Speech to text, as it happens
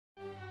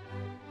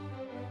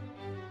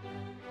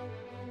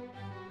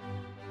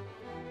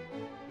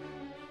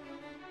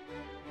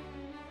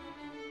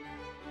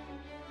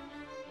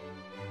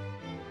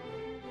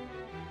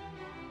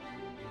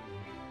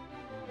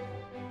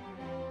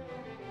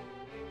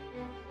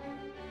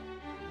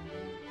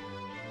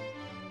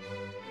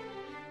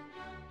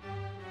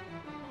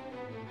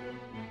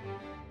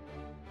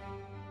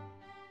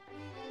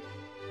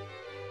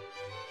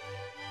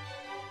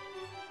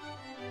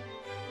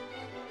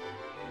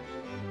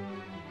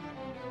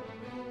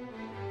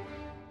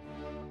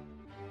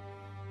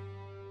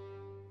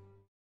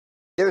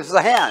Here's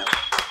the hand.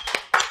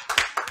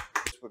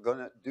 We're going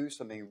to do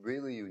something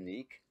really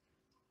unique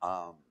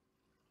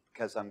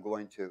because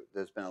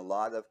there's been a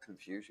lot of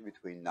confusion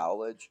between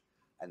knowledge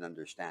and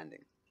understanding,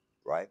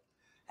 right?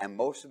 And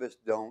most of us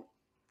don't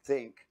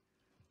think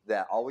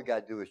that all we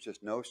got to do is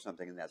just know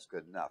something and that's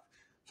good enough.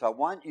 So I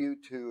want you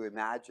to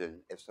imagine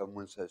if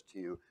someone says to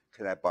you,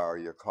 can I borrow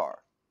your car?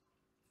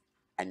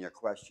 And your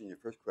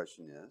first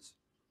question is,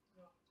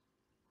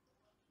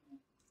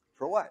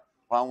 for what?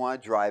 Well, I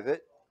want to drive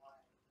it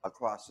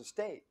across the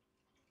state.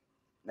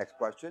 Next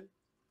question.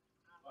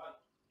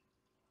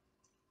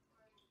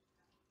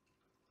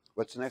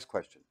 What's the next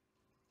question?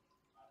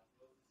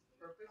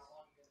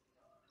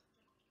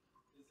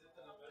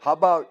 How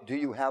about, do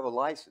you have a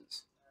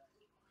license?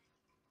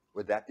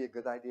 Would that be a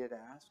good idea to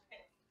ask?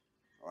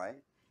 All right.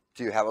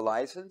 Do you have a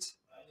license?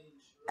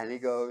 And he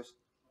goes,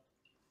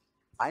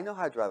 I know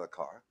how to drive a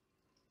car.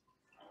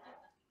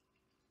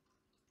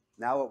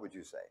 Now what would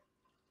you say?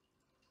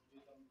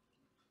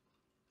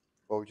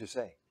 What would you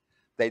say?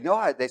 They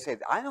say,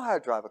 I know how to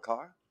drive a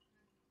car.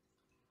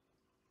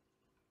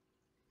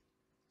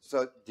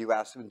 So do you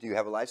ask them, do you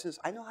have a license?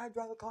 I know how to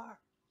drive a car.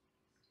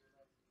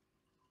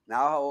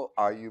 Now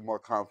are you more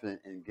confident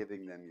in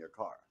giving them your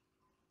car?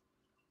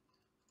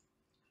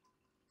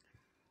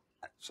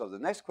 So the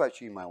next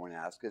question you might want to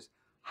ask is,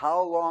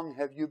 how long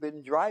have you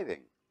been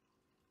driving?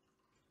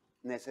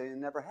 And they say they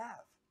never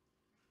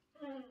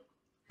have.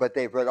 But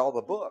they've read all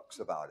the books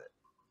about it.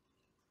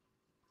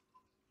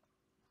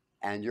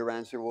 And your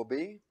answer will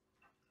be?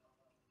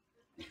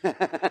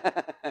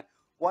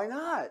 Why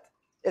not?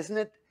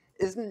 Isn't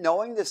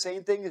knowing the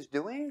same thing as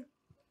doing?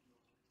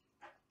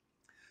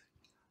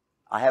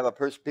 I have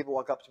people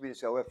walk up to me and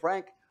say, well,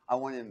 Frank, I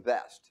want to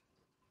invest.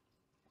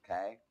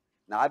 Okay?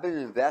 Now, I've been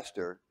an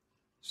investor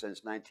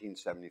since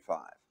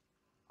 1975.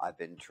 I've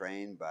been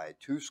trained by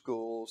 2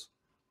 schools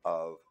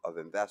of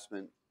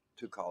investment,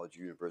 2 college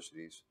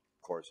universities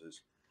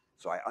courses.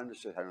 So I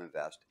understood how to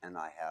invest, and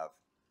I have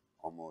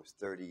almost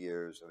 30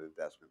 years of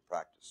investment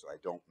practice, so I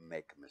don't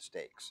make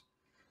mistakes.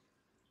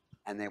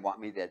 And they want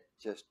me to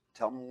just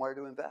tell them where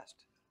to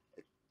invest.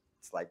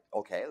 It's like,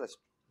 okay,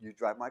 you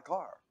drive my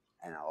car,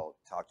 and I'll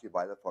talk to you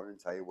by the phone and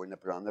tell you when to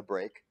put on the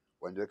brake,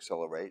 when to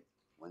accelerate,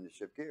 when to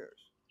shift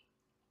gears.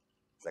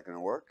 Is that going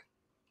to work?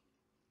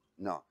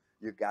 No.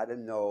 You got to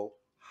know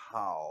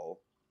how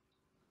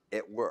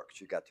it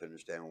works. You got to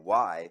understand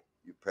why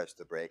you press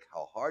the brake,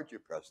 how hard you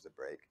press the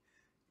brake.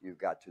 You've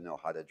got to know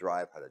how to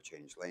drive, how to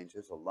change lanes.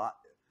 There's a lot.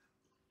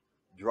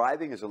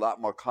 Driving is a lot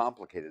more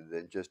complicated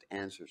than just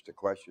answers to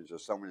questions.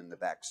 There's someone in the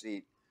back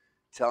seat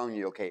telling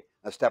you, okay,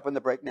 now step on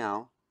the brake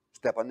now,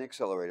 step on the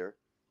accelerator,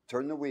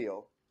 turn the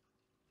wheel.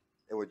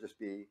 It would just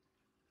be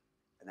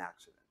an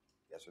accident.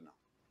 Yes or no?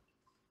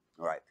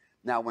 All right.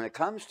 Now, when it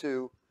comes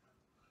to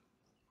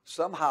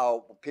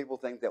somehow people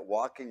think that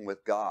walking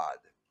with God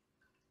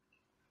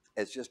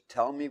is just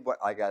tell me what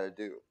I got to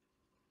do.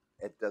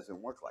 It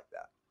doesn't work like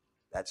that.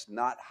 That's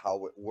not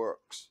how it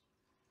works.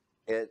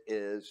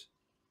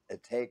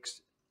 It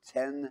takes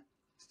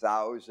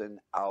 10,000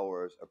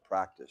 hours of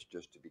practice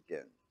just to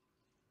begin.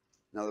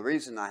 Now, the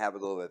reason I have a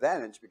little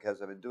advantage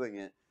because I've been doing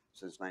it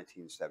since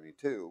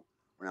 1972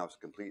 when I was a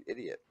complete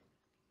idiot,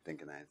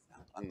 thinking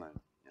I'm going to,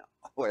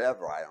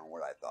 whatever, I don't know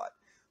what I thought.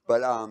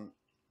 But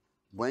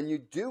when you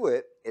do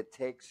it, it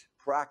takes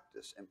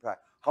practice and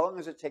practice. How long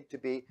does it take to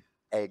be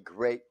a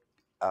great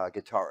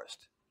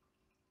guitarist?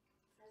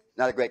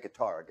 Not a great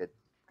guitarist.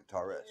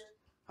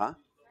 Huh?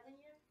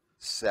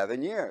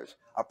 7 years.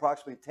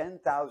 Approximately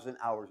 10,000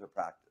 hours of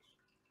practice.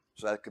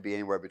 So that could be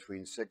anywhere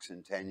between 6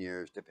 and 10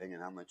 years, depending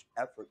on how much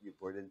effort you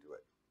put into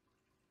it.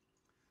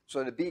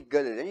 So to be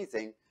good at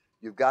anything,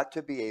 you've got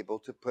to be able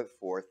to put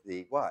forth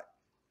the what?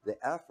 The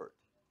effort.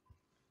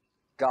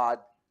 God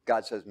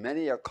says,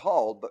 many are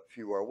called, but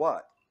few are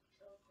what?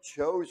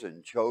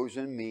 Chosen.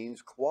 Chosen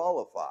means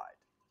qualified.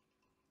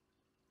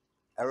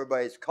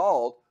 Everybody's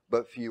called,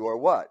 but few are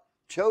what?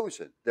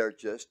 Chosen. They're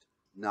just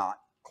not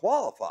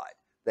qualified.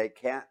 They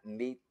can't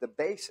meet the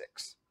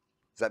basics.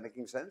 Is that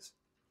making sense?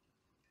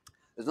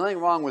 There's nothing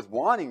wrong with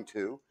wanting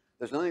to.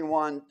 There's nothing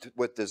wrong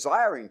with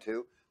desiring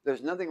to.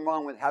 There's nothing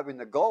wrong with having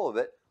the goal of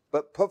it.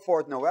 But put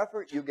forth no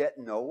effort, you get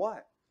no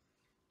what?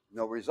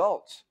 No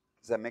results.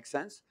 Does that make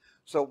sense?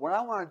 So what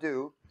I want to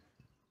do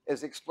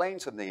is explain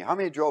something. How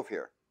many drove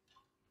here?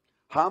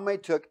 How many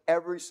took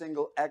every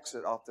single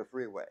exit off the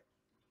freeway?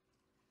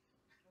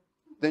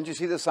 Didn't you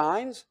see the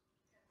signs?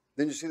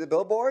 Didn't you see the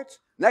billboards?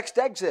 Next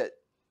exit.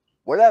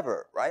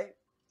 Whatever, right?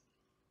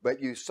 But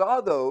you saw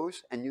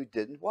those and you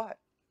didn't what?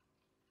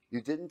 You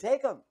didn't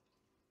take them.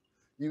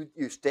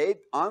 You stayed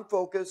on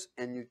focus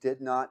and you did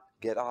not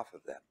get off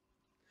of them.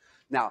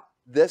 Now,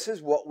 this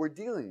is what we're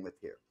dealing with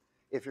here.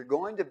 If you're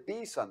going to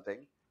be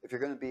something, if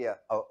you're going to be a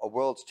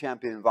world's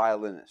champion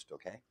violinist,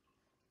 okay?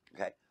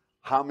 Okay.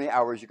 How many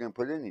hours are you going to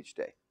put in each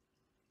day?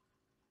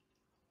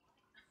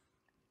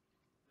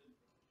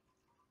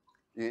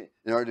 In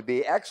order to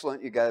be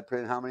excellent, you got to put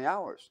in how many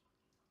hours?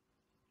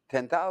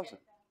 10,000.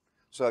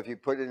 So if you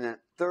put in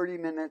 30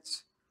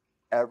 minutes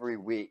every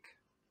week,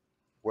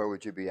 where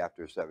would you be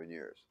after 7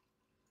 years?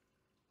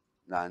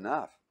 Not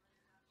enough.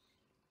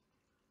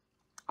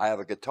 I have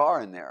a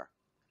guitar in there.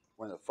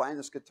 One of the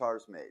finest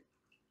guitars made.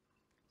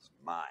 It's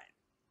mine.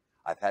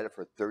 I've had it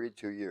for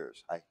 32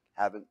 years. I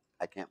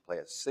can't play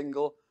a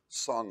single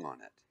song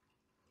on it.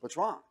 What's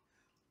wrong?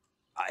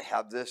 I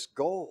have this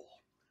goal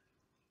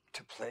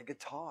to play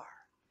guitar.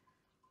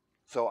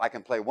 So I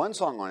can play one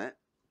song on it,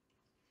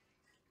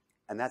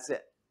 and that's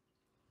it.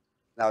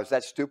 Now, is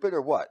that stupid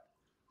or what?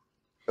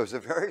 It was a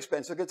very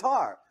expensive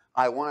guitar.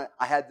 I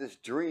had this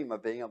dream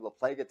of being able to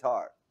play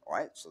guitar. All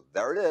right, so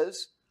there it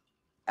is.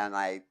 And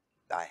I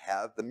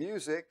have the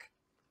music,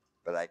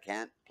 but I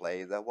can't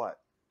play the what?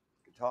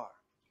 Guitar.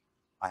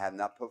 I have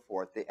not put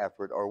forth the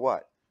effort or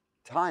what?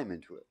 Time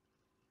into it.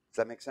 Does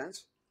that make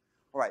sense?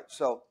 All right,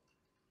 so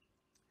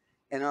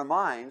in our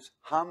minds,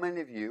 how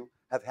many of you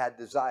have had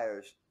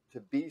desires to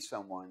be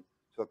someone,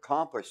 to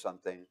accomplish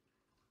something,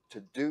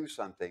 to do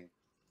something,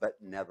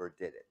 but never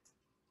did it?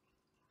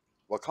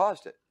 What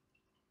caused it?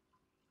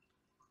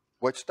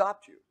 What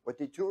stopped you? What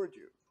detoured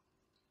you?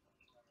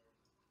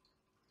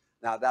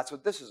 Now, that's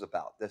what this is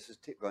about. This is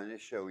going to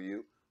show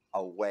you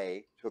a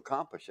way to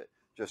accomplish it.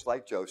 Just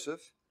like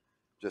Joseph,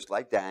 just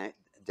like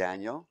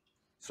Daniel,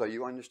 so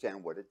you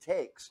understand what it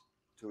takes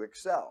to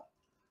excel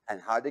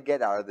and how to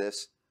get out of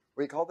this.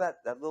 What do you call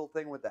that? That little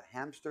thing where the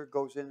hamster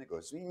goes in, it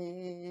goes, and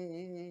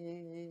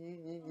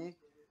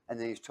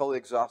then he's totally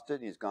exhausted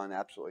and he's gone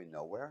absolutely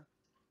nowhere.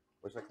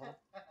 What's that called?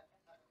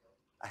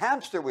 A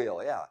hamster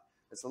wheel, yeah.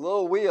 It's a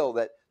little wheel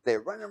that they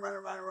run,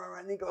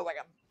 and he goes like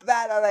a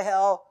bat out of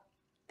hell,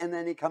 and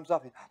then he comes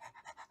up, and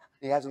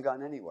he hasn't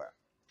gone anywhere,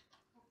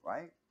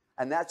 right?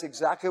 And that's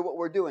exactly what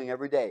we're doing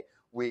every day.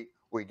 We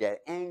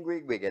get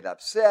angry, we get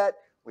upset,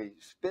 we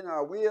spin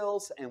our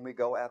wheels, and we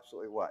go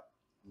absolutely what?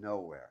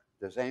 Nowhere.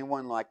 Does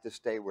anyone like to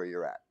stay where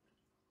you're at?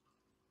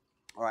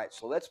 All right,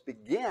 so let's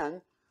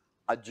begin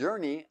a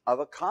journey of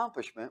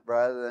accomplishment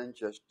rather than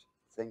just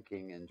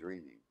thinking and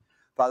dreaming.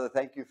 Father,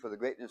 thank you for the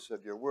greatness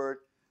of your word,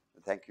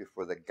 and thank you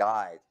for the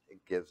guide it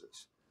gives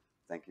us.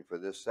 Thank you for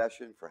this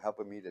session, for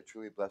helping me to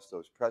truly bless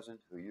those present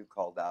who you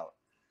called out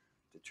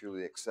to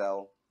truly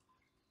excel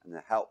and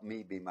to help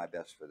me be my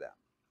best for them.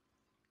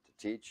 To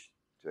teach,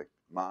 to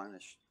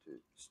admonish, to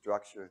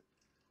structure,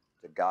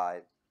 to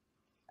guide,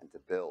 and to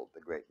build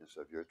the greatness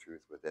of your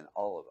truth within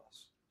all of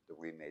us, that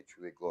we may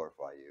truly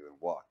glorify you and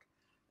walk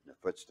in the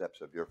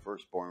footsteps of your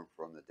firstborn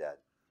from the dead,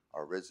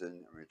 our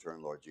risen and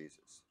returned Lord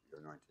Jesus,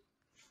 your anointed.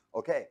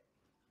 Okay,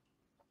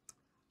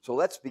 so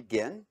let's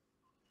begin.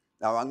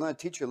 Now, I'm going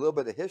to teach you a little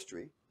bit of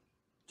history,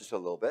 just a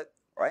little bit,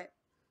 right?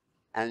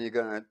 And you're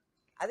going to,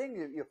 I think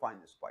you'll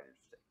find this quite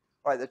interesting.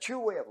 All right, the true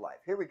way of life.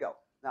 Here we go.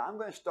 Now, I'm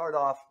going to start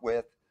off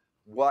with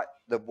what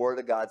the Word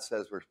of God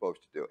says we're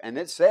supposed to do. And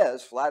it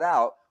says, flat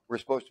out, we're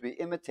supposed to be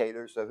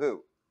imitators of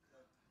who?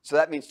 So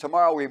that means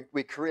tomorrow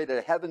we created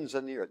the heavens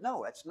and the earth.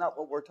 No, that's not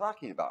what we're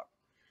talking about.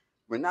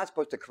 We're not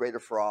supposed to create a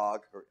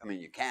frog. I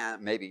mean, you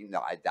can, maybe. No,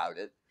 I doubt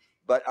it.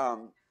 But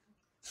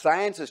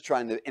science is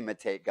trying to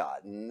imitate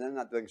God, and they're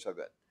not doing so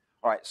good.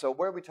 All right, so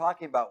what are we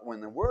talking about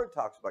when the Word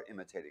talks about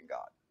imitating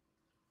God?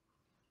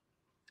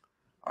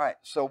 All right,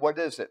 so what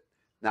is it?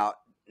 Now,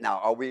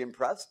 are we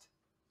impressed?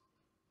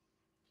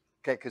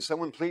 Okay, could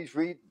someone please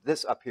read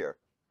this up here?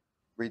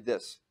 Read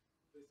this.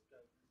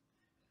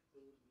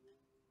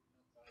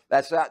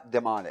 That's not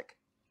demonic.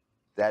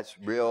 That's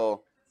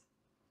real,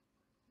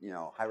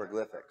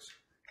 hieroglyphics.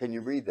 Can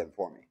you read them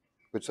for me?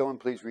 Could someone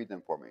please read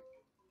them for me?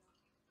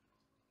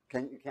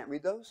 You can't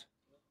read those?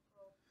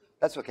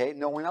 That's okay.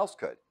 No one else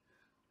could.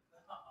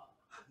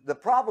 The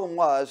problem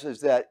is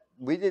that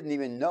we didn't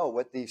even know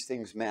what these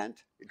things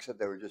meant, except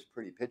they were just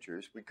pretty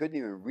pictures. We couldn't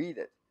even read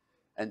it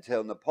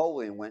until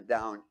Napoleon went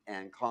down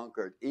and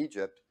conquered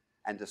Egypt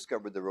and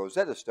discovered the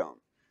Rosetta Stone.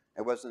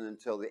 It wasn't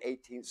until the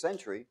 18th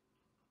century,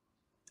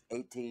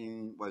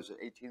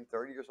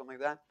 1830 or something like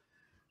that,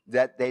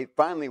 that they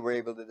finally were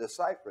able to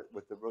decipher it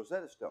with the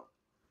Rosetta Stone.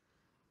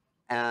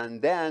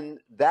 And then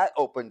that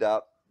opened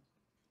up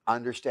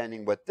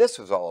understanding what this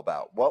was all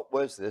about. What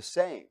was this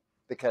saying?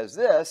 Because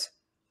this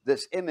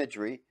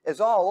imagery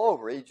is all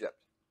over Egypt.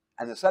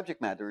 And the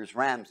subject matter is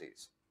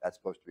Ramses. That's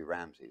supposed to be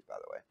Ramses, by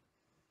the way.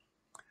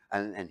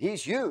 And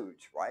he's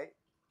huge, right?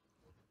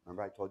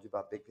 Remember I told you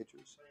about big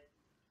pictures?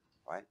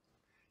 Right?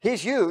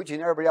 He's huge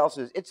and everybody else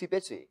is itsy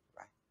bitsy,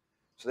 right?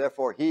 So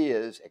therefore he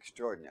is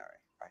extraordinary,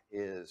 right? He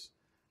is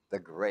the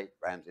great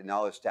Ramses. And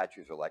all his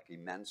statues are like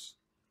immense,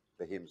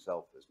 but he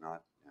himself is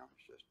not,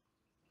 he's just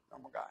a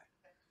normal guy.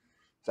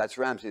 So that's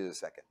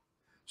Ramses II.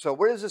 So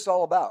what is this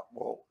all about?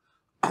 Well,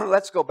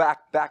 let's go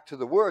back to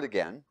the word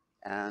again.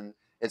 And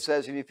it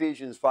says in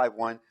Ephesians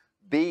 5:1,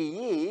 be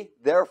ye,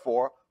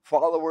 therefore,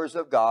 followers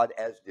of God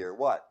as dear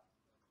what?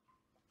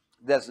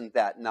 Isn't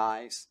that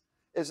nice?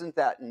 Isn't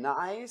that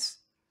nice?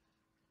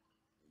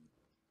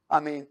 I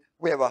mean,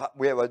 we have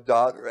a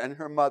daughter and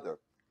her mother,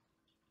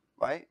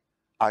 right?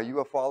 Are you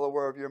a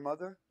follower of your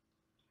mother?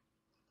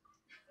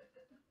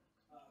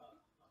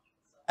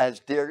 As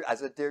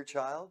a dear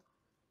child?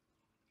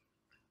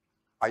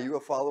 Are you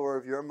a follower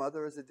of your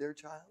mother as a dear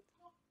child?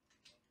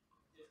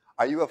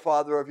 Are you a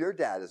father of your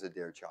dad as a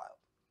dear child?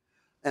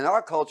 In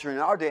our culture, in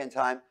our day and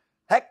time,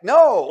 heck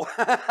no.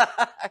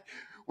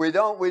 we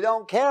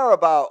don't care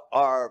about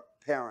our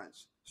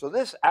parents. So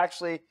this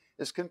actually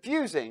is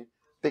confusing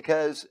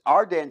because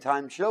our day and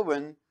time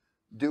children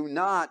do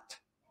not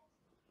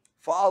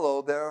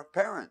follow their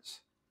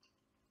parents.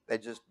 They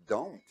just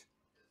don't.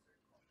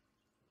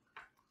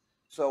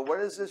 So what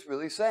is this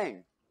really saying?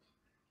 It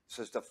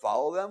says to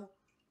follow them.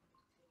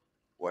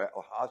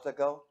 How's that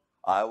go?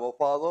 I will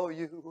follow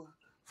you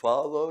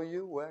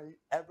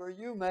wherever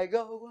you may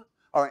go.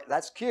 All right,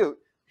 that's cute,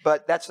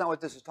 but that's not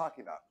what this is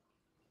talking about.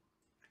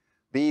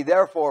 Be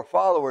therefore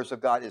followers of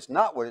God is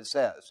not what it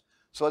says.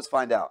 So let's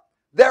find out.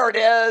 There it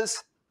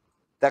is,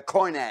 the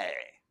koine.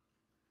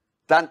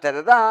 Dun da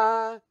da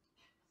da.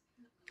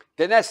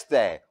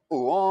 Geneste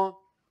uon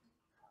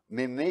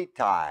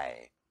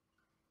mimitai.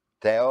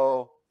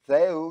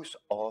 Theus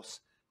os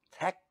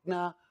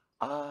techna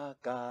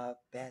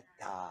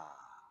agapeta.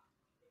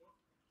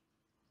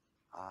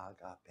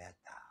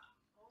 Agapeta.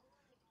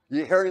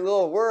 You're hearing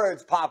little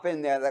words pop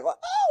in there. Like,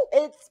 oh,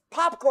 it's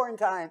popcorn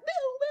time.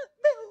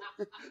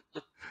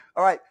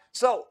 All right,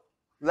 so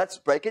let's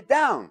break it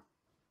down.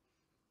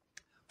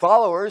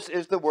 Followers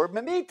is the word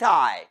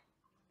mimitai.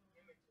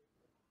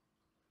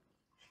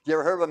 You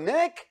ever heard of a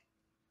mimic?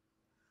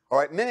 All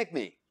right, mimic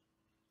me.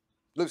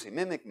 Lucy,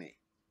 mimic me.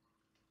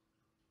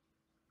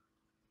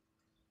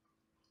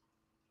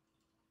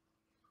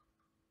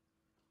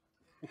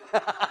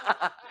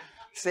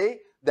 See,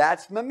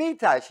 that's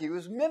mimitai. She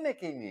was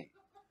mimicking me.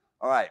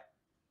 All right.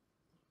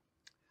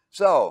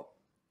 So,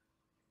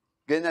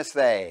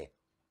 geneste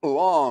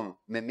uon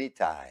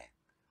mimitai.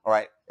 All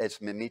right, it's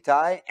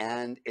mimitai,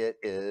 and it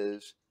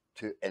is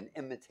to an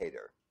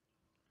imitator,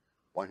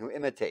 one who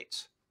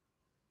imitates.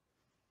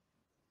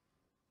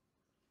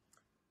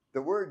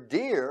 The word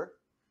dear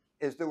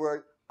is the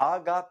word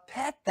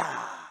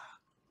agapeta,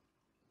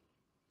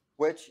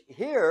 which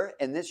here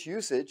in this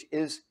usage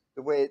is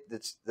the way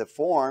it's the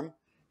form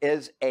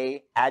is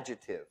a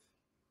adjective.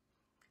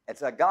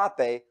 It's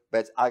agape, but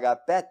it's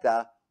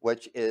agapeta,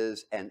 which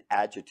is an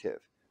adjective.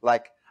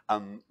 Like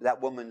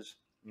that woman's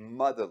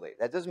motherly.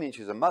 That doesn't mean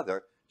she's a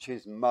mother.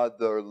 She's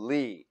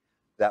motherly.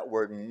 That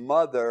word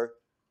mother,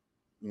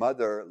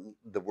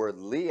 the word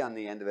 "ly" on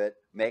the end of it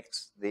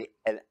makes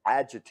an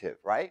adjective,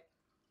 right?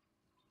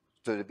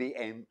 So to be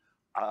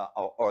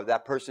or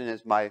that person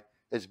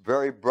is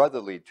very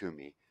brotherly to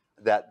me.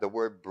 That the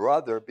word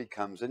brother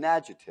becomes an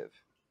adjective.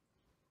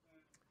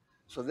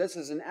 So this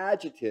is an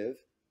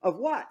adjective of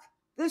what?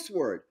 This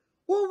word.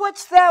 Well,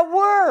 what's that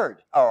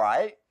word? All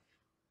right.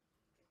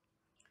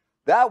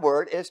 That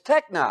word is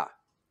techna.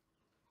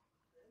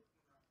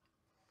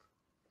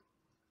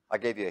 I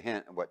gave you a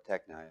hint of what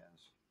techna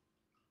is.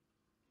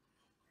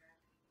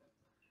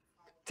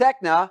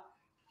 Techna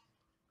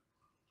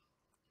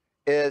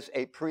is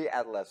a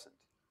pre-adolescent.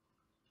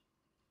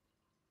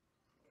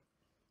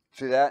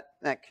 See that?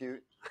 Isn't that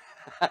cute?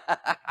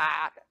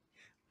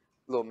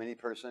 Little mini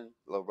person,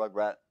 little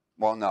rugrat.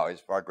 Well, no, he's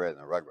far greater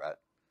than a rugrat.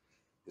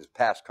 He's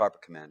past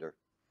carpet commander.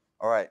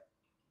 All right.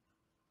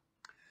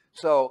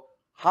 So,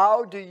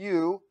 how do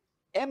you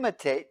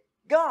imitate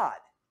God?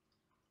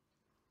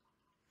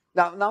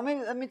 Now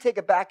let me take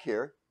it back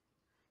here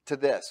to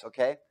this,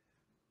 okay?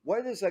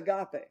 What is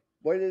agape?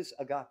 What is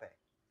agape?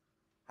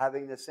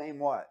 Having the same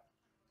what?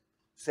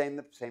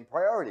 Same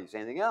priorities.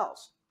 Anything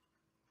else?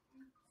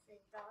 Same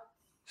thoughts.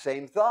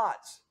 Same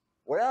thoughts.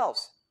 What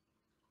else?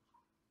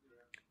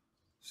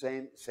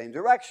 Same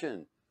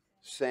direction.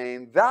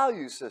 Same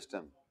value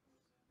system.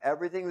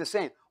 Everything the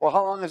same. Well,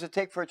 how long does it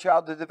take for a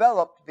child to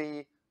develop to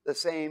be the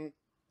same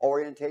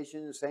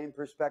orientation, same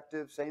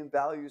perspective, same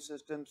value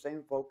system,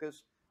 same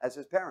focus as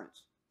his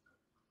parents?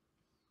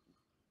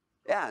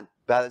 Yeah, and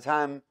by the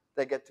time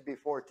they get to be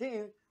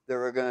 14,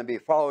 they're going to be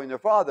following their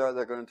father.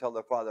 They're going to tell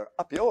their father,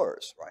 up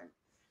yours, right?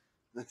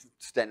 That's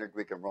standard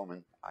Greek and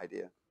Roman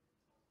idea.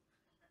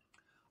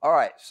 All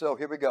right, so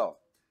here we go.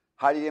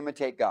 How do you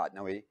imitate God?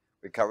 Now, we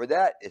covered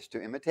that. It's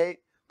to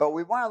imitate. But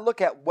we want to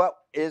look at what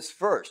is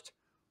first.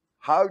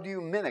 How do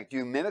you mimic? Do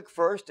you mimic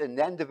first and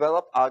then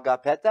develop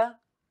agapeta?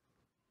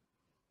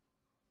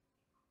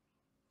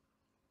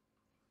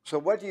 So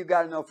what do you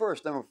got to know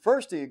first? The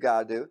first thing you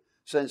got to do,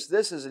 since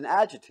this is an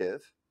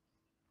adjective,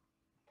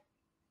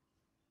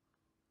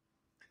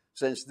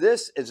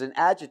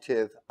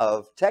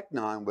 of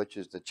technon, which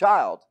is the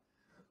child,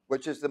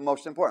 which is the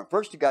most important.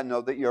 First, you got to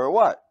know that you're a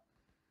what?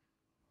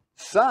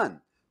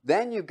 Son.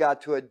 Then you've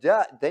got to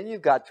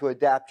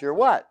adapt your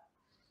what?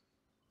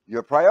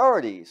 Your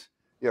priorities,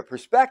 your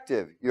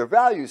perspective, your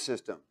value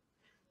system.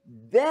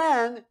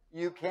 Then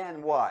you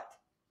can what?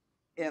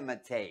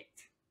 Imitate.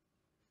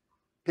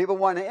 People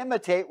want to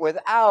imitate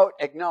without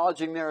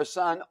acknowledging they're a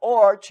son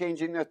or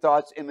changing their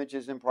thoughts,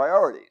 images, and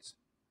priorities.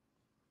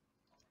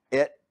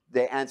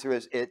 The answer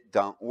is it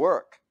don't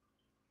work.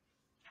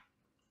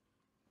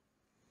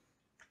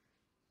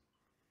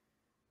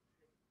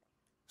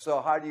 So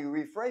how do you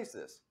rephrase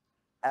this?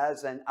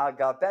 As an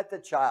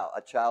agapeta child,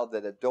 a child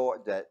that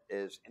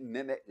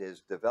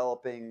is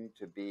developing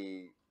to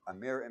be a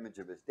mirror image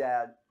of his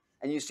dad.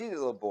 And you see the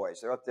little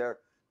boys. They're up there,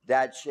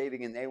 dad's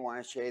shaving and they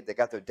want to shave. They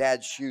got their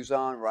dad's shoes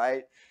on,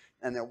 right?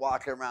 And they're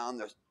walking around.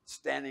 They're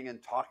standing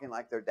and talking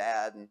like their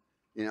dad and,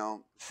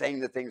 saying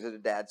the things that their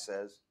dad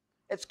says.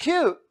 It's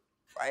cute,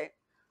 right?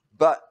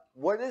 But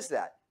what is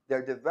that?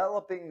 They're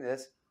developing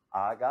this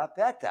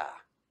agapeta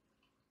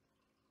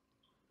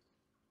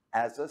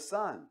as a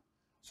son.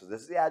 So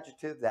this is the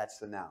adjective, that's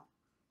the noun.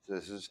 So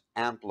this is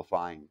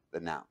amplifying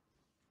the noun.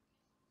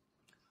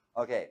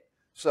 Okay,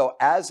 so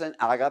as an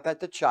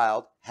agapeta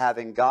child,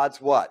 having God's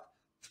what?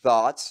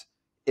 Thoughts,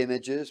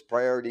 images,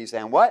 priorities,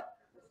 and what?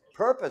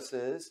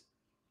 Purposes.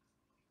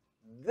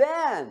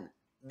 Then,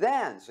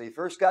 so you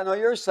first got to know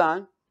you're a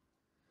son.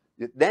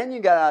 Then you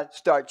got to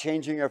start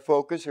changing your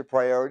focus, your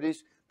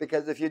priorities,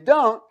 because if you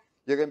don't,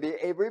 you're going to be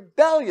a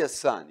rebellious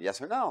son. Yes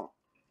or no?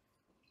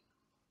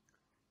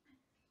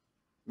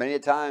 Many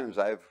times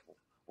I've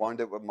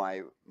wound up with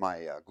my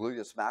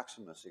gluteus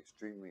maximus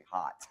extremely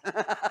hot.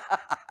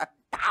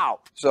 Ow!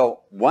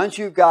 So once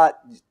you've got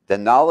the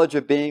knowledge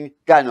of being,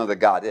 got to know that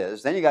God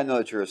is, then you got to know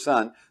that you're a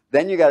son,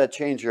 then you got to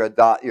change your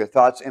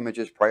thoughts,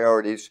 images,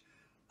 priorities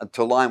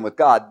to align with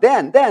God.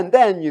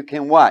 Then you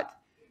can what?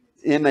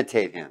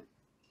 Imitate him.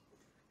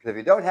 Because if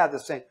you don't have the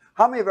same,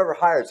 how many have ever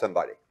hired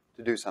somebody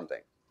to do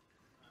something?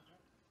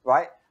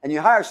 Right? And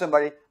you hire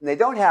somebody and they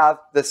don't have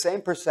the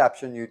same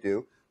perception you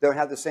do. They don't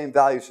have the same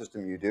value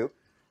system you do.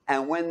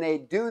 And when they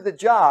do the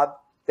job,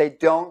 they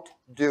don't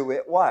do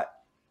it what?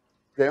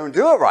 They don't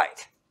do it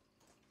right.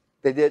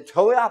 They did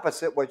totally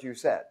opposite what you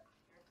said.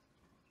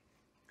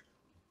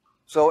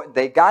 So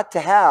they got to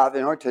have,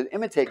 in order to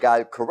imitate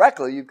God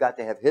correctly, you've got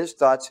to have his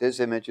thoughts, his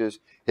images,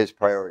 his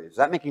priorities. Is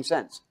that making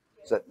sense?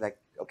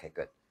 Okay,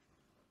 good.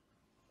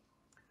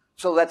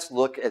 So let's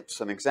look at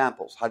some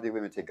examples. How do you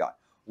imitate God?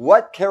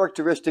 What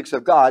characteristics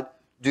of God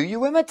do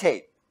you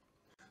imitate?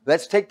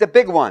 Let's take the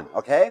big one,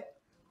 okay?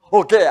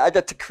 Okay, I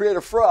got to create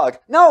a frog.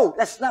 No,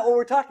 that's not what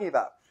we're talking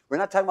about. We're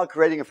not talking about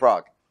creating a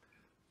frog.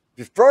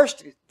 The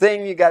first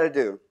thing you got to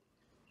do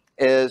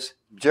is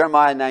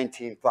Jeremiah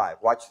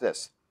 19:5. Watch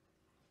this.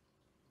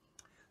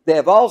 They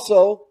have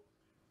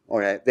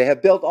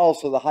built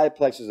also the high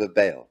places of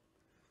Baal,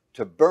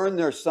 to burn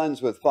their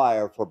sons with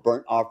fire for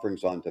burnt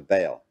offerings unto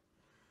Baal,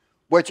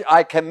 which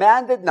I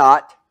commanded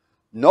not,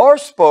 nor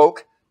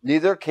spoke,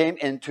 neither came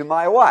into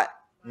my what?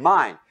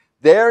 Mind.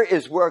 There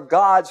is where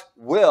God's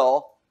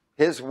will,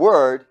 his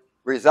word,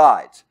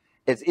 resides.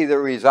 It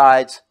either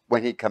resides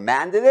when he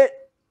commanded it,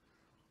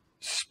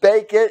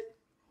 spake it,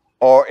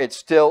 or it's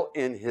still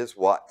in his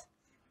what?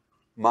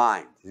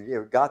 Mind. You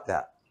ever got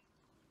that?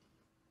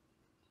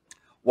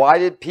 Why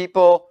did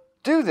people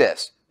do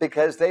this?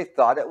 Because they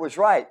thought it was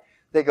right.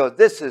 They go,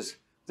 this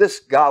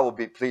God will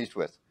be pleased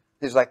with.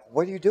 He's like,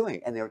 what are you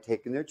doing? And they were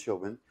taking their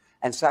children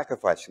and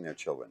sacrificing their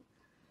children.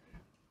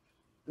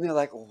 And they're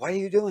like, what are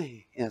you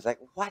doing? And it's like,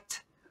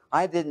 what?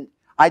 I didn't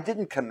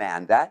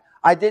command that.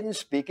 I didn't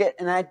speak it,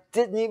 and I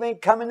didn't even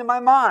come into my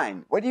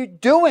mind. What are you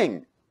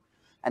doing?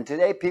 And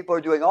today people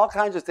are doing all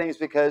kinds of things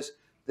because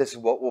this is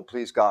what will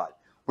please God.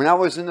 When I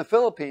was in the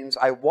Philippines,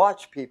 I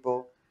watched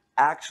people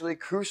actually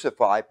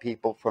crucify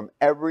people from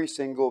every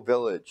single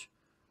village.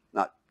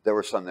 There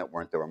were some that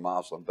were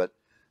Muslim, but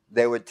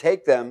they would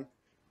take them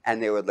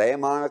and they would lay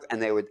them on it,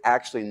 and they would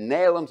actually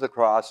nail them to the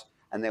cross,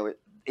 and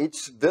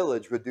each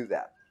village would do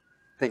that,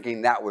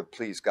 thinking that would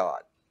please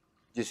God.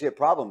 Do you see a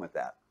problem with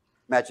that?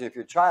 Imagine if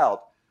your child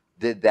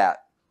did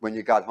that when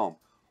you got home.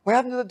 What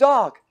happened to the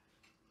dog?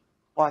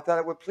 Well, I thought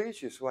it would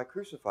please you, so I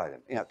crucified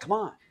him. Come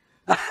on.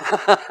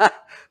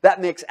 That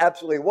makes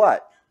absolutely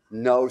what?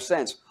 No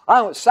sense.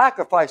 I don't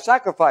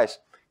sacrifice.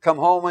 Come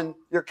home and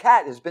your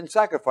cat has been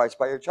sacrificed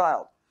by your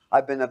child.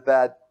 I've been a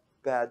bad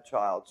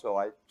child, so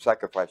I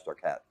sacrificed our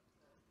cat.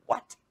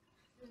 What?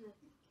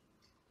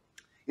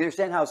 You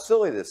understand how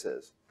silly this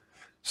is?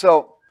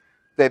 So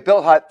they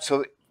built.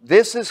 So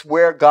this is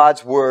where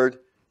God's word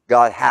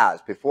God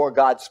has. Before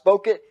God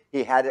spoke it,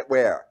 he had it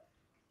where?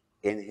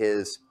 In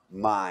his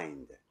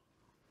mind.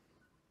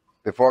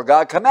 Before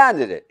God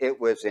commanded it, it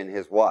was in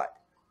his what?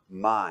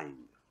 Mind.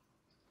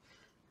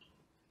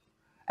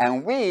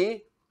 And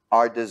we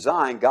are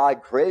designed,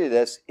 God created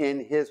us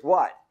in his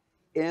what?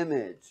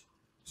 Image.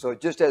 So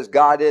just as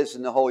God is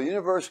in the whole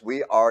universe,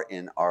 we are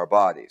in our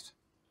bodies.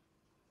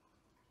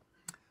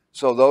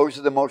 So those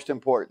are the most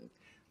important.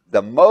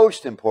 The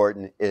most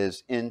important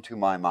is into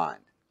my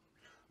mind.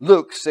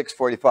 Luke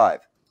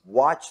 6:45.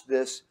 Watch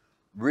this.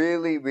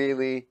 Really,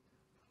 really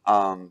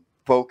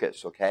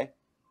focus, okay?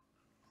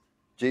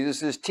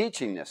 Jesus is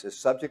teaching this. His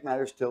subject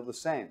matter is still the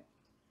same.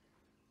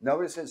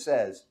 Notice it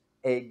says,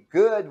 a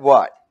good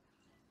what?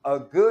 A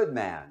good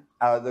man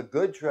out of the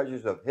good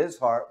treasures of his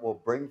heart will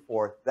bring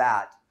forth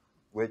that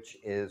which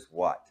is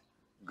what?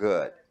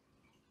 Good.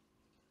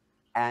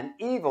 An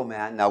evil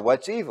man, now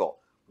what's evil?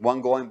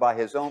 One going by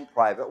his own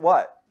private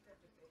what?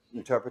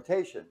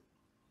 Interpretation.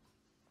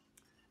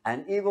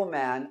 An evil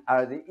man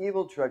out of the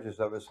evil treasures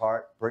of his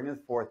heart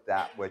bringeth forth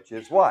that which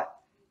is what?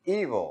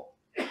 Evil.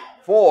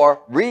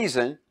 For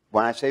reason,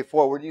 when I say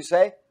for, what do you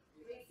say?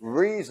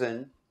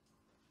 Reason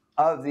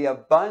of the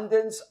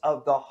abundance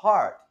of the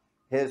heart,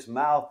 his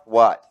mouth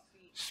what?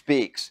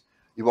 Speaks.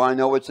 You want to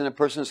know what's in a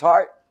person's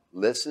heart?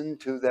 Listen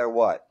to their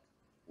what?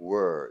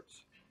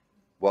 Words.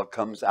 What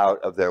comes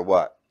out of their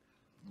what?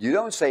 You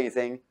don't say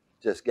anything,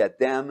 just get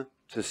them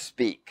to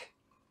speak.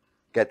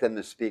 Get them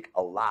to speak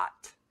a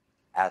lot.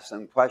 Ask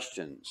them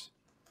questions.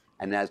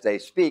 And as they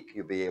speak,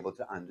 you'll be able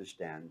to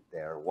understand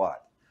their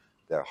what?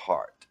 Their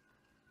heart.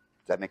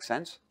 Does that make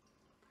sense?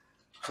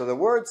 So the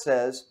word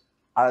says,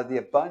 out of the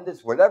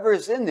abundance, whatever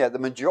is in there, the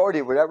majority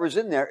of whatever is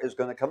in there is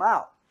going to come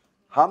out.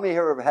 How many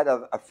here have had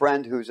a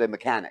friend who's a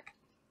mechanic?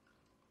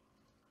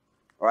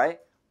 Right?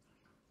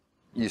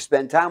 You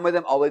spend time with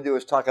them, all they do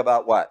is talk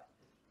about what?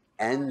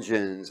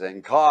 Engines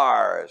and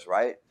cars,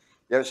 right?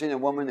 You ever seen a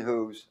woman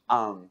who's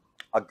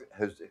a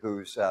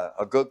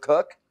good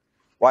cook?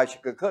 Why is she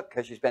a good cook?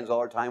 Because she spends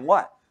all her time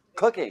what?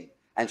 Cooking.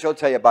 And she'll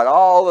tell you about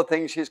all the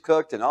things she's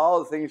cooked and all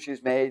the things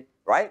she's made,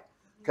 right?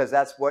 Because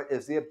that's what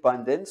is the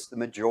abundance, the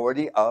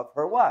majority of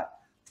her what?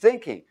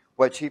 Thinking.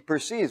 What she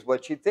perceives,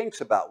 what she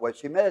thinks about, what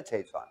she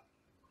meditates on.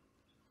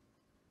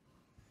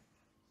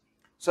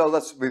 So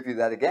let's review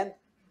that again.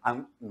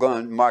 I'm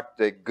going to mark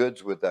the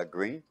goods with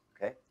green,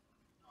 okay?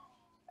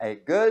 A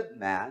good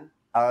man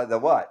are the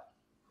what?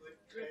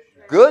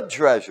 Good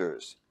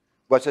treasures.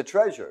 What's a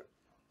treasure?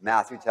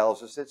 Matthew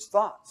tells us it's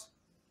thoughts.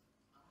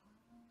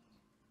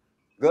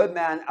 Good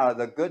man are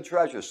the good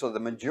treasures. So the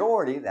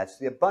majority, that's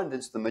the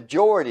abundance, the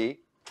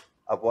majority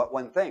of what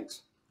one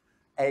thinks.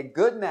 A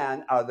good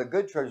man are the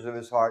good treasures of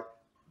his heart,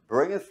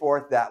 bringeth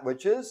forth that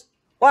which is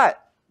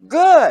what?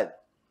 Good.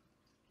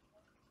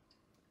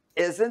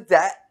 Isn't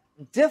that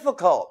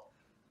difficult?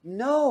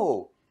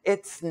 No,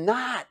 it's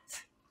not.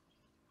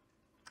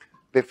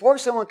 Before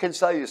someone can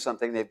sell you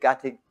something, they've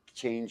got to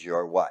change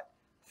your what?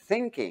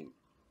 Thinking.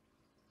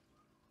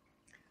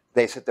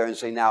 They sit there and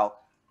say, now,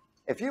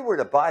 if you were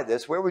to buy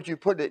this, where would you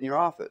put it in your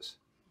office?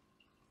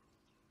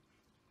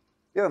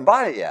 You haven't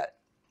bought it yet.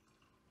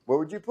 Where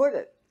would you put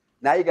it?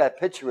 Now you got to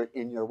picture it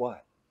in your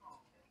what?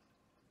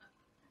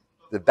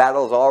 The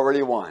battle's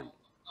already won.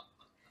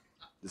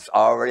 It's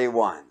already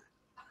won.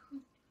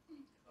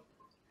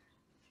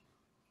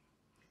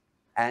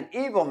 An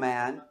evil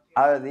man,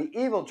 out of the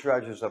evil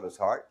treasures of his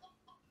heart,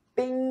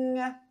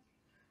 bing,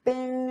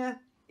 bing,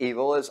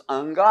 evil is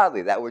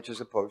ungodly, that which is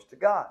opposed to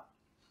God.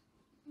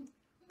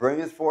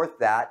 Bringeth forth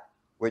that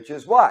which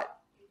is what?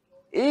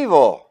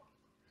 Evil.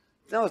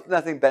 No, it's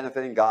nothing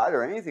benefiting God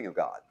or anything of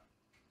God.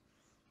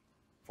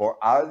 For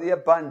out of the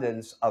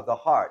abundance of the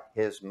heart,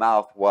 his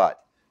mouth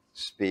what?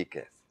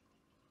 Speaketh.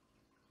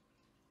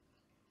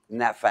 Isn't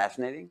that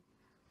fascinating?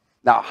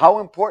 Now, how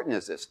important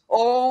is this?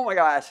 Oh my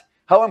gosh,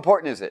 how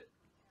important is it?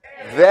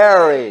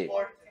 Very,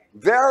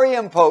 very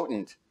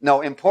important.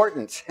 No,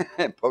 important.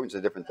 Important's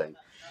a different thing.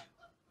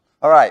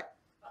 All right.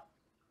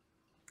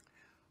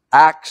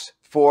 Acts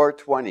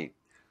 4:20.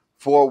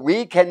 For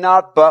we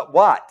cannot but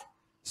what?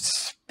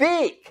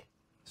 Speak.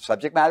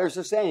 Subject matter is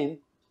the same.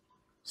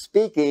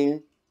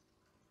 Speaking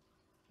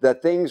the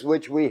things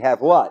which we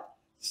have what?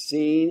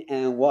 Seen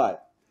and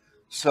what?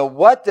 So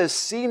what does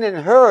seen and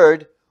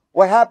heard,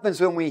 what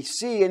happens when we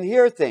see and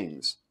hear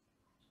things?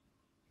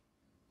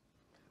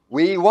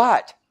 We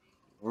what?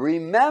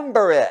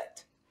 Remember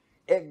it.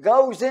 It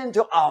goes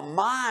into our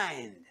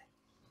mind.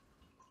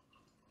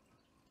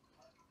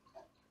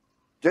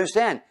 Do you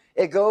understand?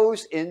 It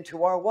goes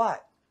into our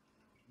what?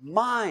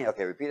 Mind.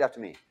 Okay, repeat after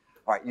me.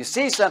 All right, you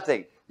see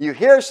something. You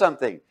hear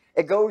something.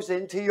 It goes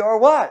into your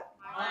what?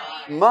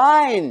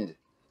 Mind.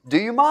 Do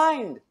you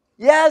mind?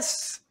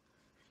 Yes.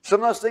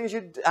 Some of those things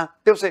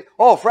people say,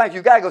 oh, Frank,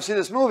 you got to go see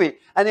this movie.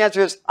 And the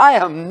answer is, I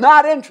am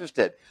not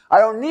interested. I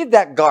don't need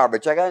that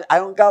garbage. I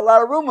don't got a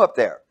lot of room up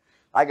there.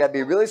 I got to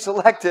be really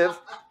selective.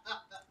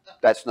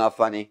 That's not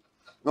funny.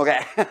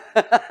 Okay.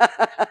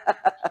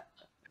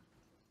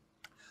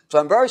 So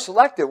I'm very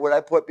selective what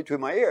I put between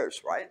my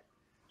ears, right?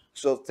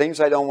 So things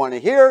I don't want to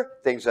hear,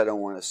 things I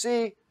don't want to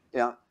see,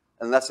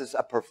 unless it's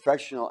a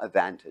professional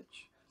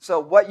advantage. So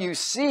what you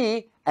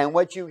see and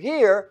what you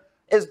hear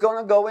is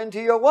going to go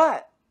into your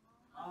what?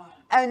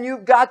 And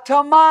you've got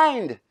to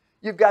mind.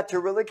 You've got to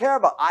really care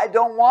about. I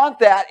don't want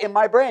that in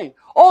my brain.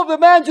 Oh, the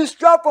man just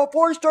dropped a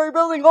 4-story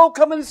building. Oh,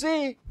 come and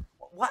see.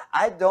 What?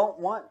 I don't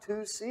want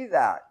to see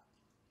that.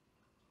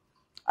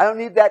 I don't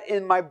need that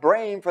in my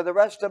brain for the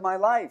rest of my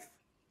life.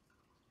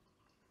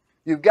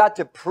 You've got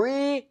to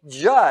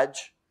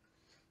prejudge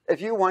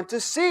if you want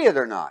to see it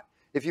or not.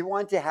 If you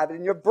want to have it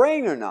in your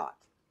brain or not.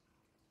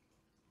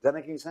 Is that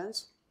making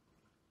sense?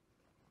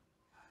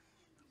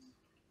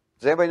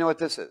 Does anybody know what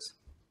this is?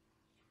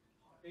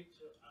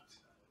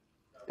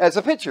 It's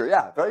a picture,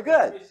 yeah. Very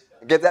good.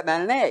 Give that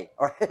man an A.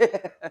 All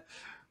right,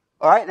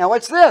 all right, now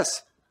what's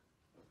this?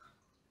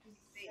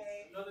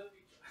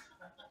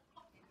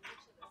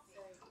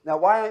 Now,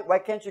 why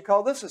can't you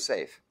call this a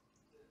safe?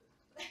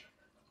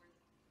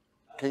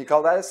 Can you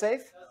call that a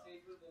safe?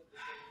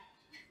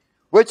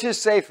 Which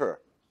is safer?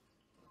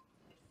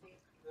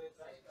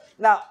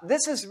 Now,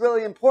 this is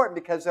really important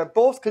because they're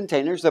both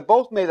containers. They're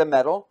both made of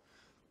metal.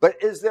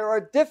 But is there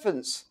a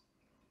difference?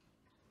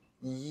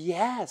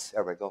 Yes.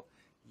 Everybody go,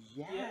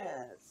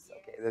 yes.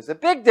 Okay, there's a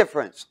big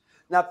difference.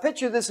 Now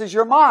picture this as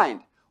your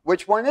mind.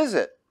 Which one is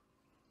it?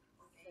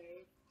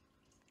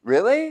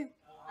 Really?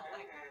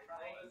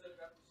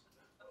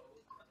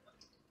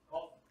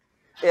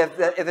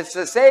 If it's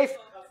the safe,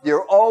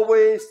 you're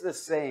always the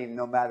same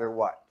no matter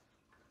what.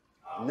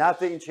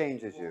 Nothing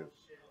changes you.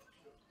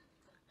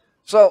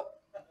 So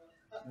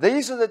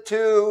these are the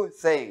two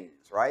things,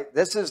 right?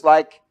 This is,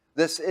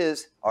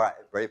 all right,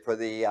 ready for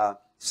the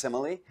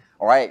simile?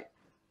 All right,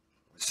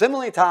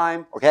 simile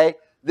time, okay?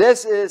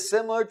 This is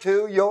similar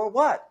to your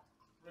what?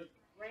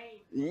 Brain.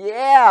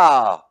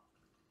 Yeah.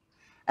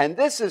 And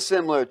this is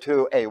similar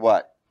to a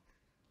what?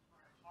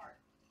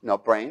 No,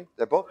 brain.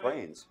 They're both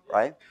brains,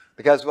 right?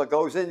 Because what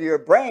goes into your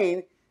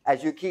brain,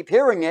 as you keep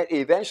hearing it,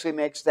 eventually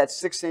makes that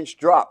 6-inch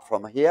drop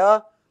from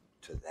here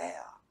to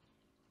there.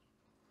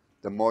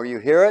 The more you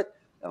hear it,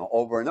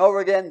 over and over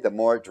again, the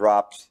more it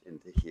drops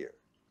into here.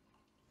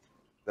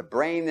 The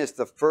brain is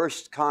the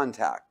first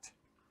contact.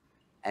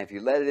 And if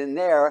you let it in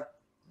there,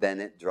 then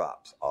it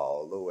drops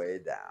all the way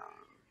down.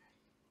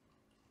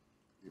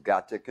 You've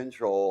got to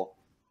control.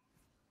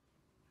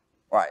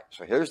 All right,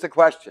 so here's the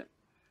question.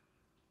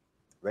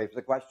 Ready for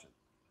the question?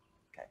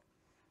 Okay.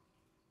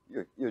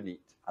 You're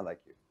neat. I like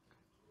you.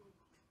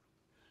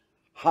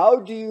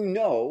 How do you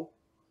know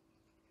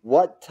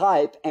what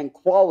type and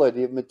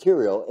quality of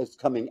material is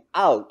coming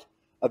out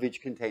of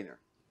each container?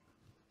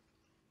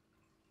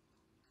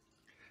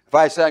 If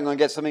I said I'm going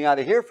to get something out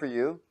of here for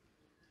you,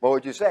 what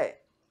would you say?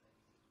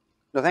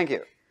 No, thank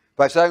you. If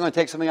I said I'm going to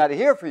take something out of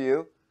here for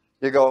you,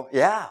 you go,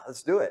 yeah,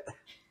 let's do it.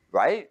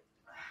 Right?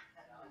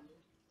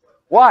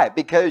 Why?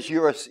 Because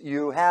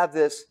you have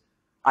this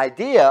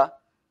idea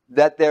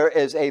that there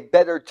is a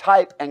better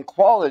type and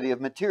quality of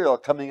material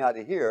coming out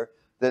of here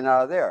than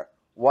out of there.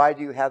 Why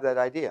do you have that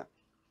idea?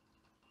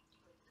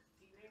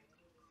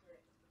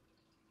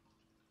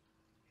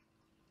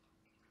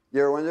 You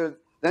ever wonder,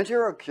 don't you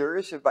ever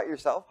curious about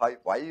yourself?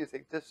 Why do you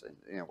think this?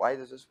 And, why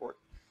does this work?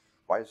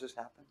 Why does this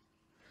happen?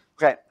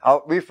 Okay,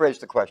 I'll rephrase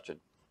the question.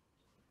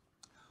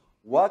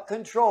 What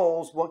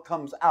controls what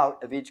comes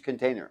out of each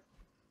container?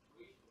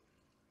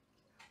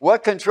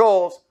 What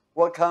controls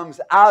what comes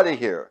out of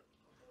here?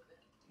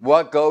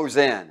 What goes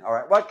in? All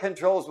right, what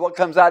controls what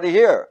comes out of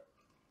here?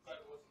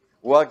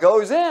 What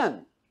goes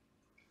in?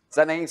 Does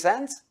that make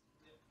sense?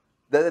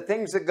 Do the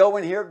things that go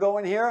in here go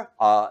in here?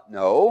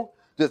 No.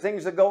 Do the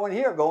things that go in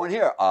here go in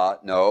here?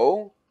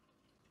 No.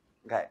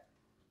 Okay.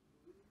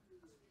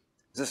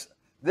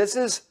 This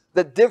is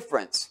the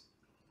difference.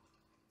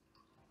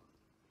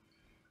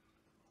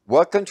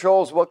 What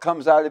controls what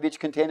comes out of each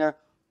container?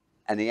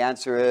 And the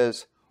answer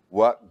is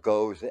what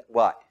goes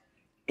what?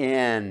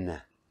 In.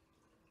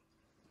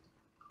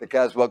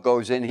 Because what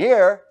goes in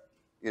here,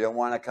 you don't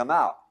want to come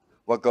out.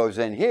 What goes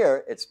in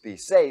here, it's be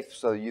safe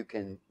so you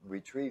can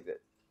retrieve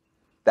it.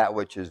 That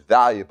which is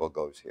valuable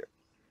goes here.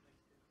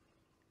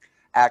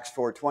 Acts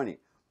 4:20.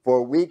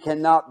 For we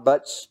cannot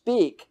but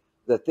speak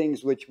the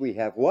things which we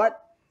have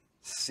what?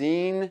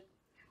 Seen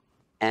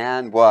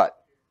and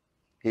what?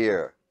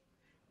 Here.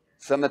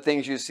 Some of the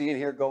things you see in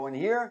here go in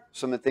here.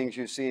 Some of the things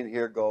you see in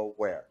here go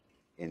where?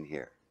 In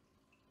here.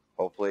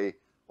 Hopefully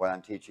what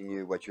I'm teaching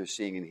you, what you're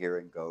seeing and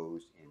hearing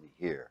goes in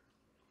here.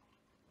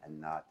 And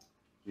not,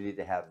 you need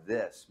to have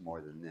this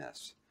more than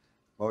this.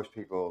 Most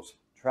people's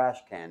trash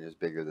can is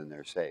bigger than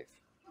their safe.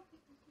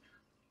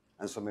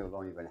 And some people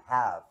don't even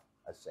have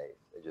a safe.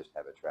 They just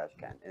have a trash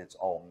can. And it's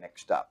all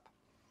mixed up.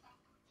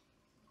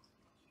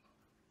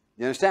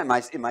 You understand?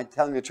 Am I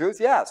telling the truth?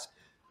 Yes.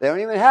 They don't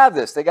even have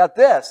this. They got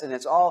this. And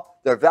it's all,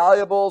 their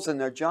valuables and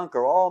their junk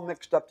are all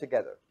mixed up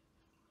together.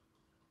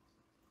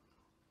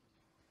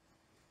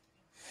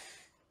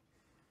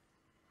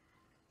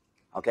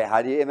 Okay,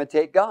 how do you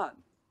imitate God?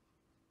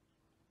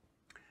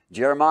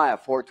 Jeremiah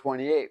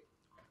 4:28.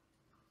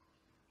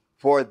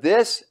 For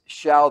this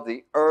shall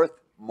the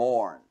earth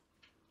mourn,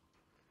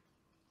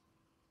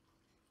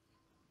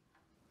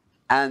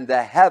 and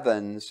the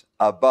heavens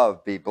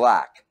above be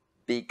black,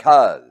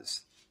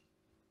 because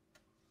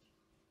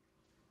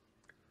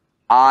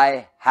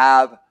I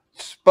have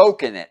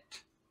spoken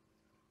it.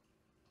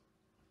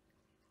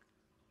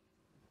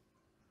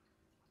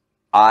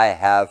 I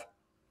have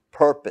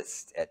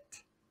purposed it.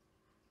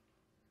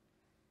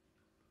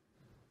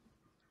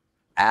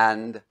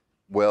 And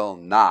will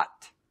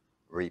not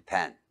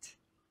repent.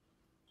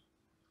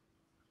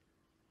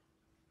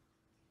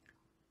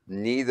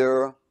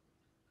 Neither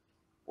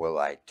will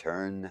I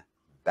turn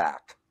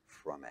back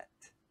from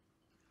it.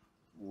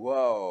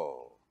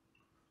 Whoa.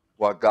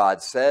 What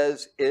God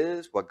says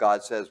is, what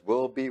God says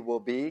will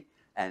be,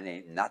 and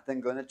ain't nothing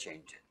going to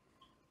change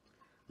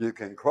it. You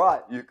can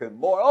cry, you can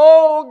mourn,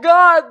 oh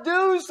God,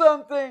 do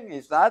something.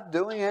 He's not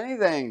doing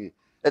anything.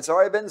 It's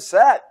already been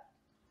set.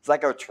 It's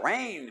like a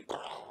train.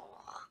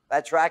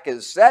 That track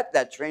is set,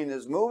 that train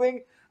is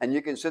moving, and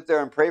you can sit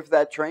there and pray for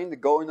that train to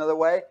go another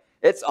way.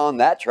 It's on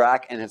that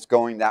track, and it's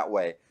going that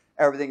way.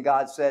 Everything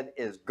God said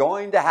is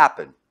going to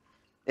happen.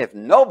 If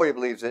nobody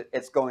believes it,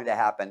 it's going to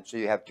happen. So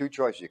you have two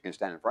choices. You can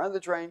stand in front of the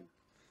train,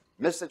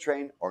 miss the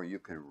train or you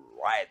can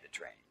ride the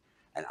train.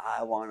 And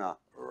I want to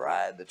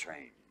ride the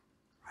train,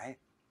 right?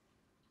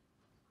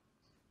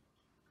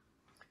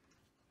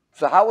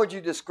 So how would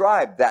you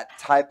describe that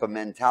type of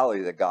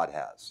mentality that God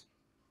has?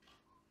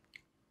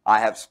 I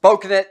have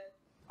spoken it.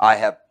 I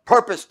have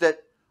purposed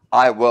it.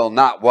 I will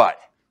not what?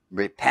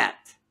 Repent.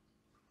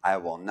 I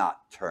will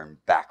not turn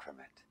back from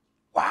it.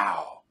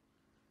 Wow.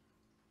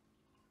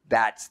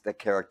 That's the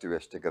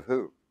characteristic of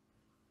who?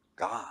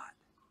 God.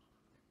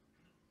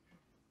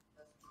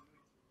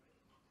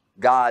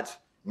 God's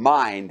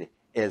mind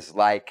is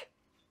like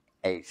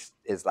a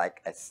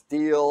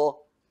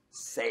steel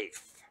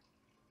safe.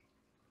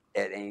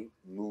 It ain't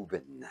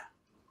moving.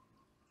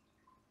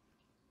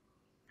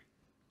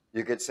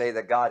 You could say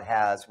that God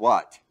has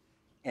what?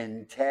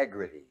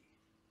 Integrity.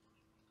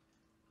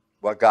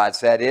 What God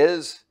said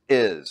is.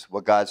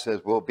 What God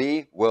says will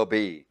be, will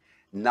be.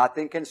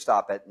 Nothing can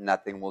stop it.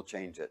 Nothing will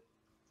change it.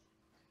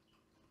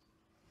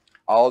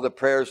 All the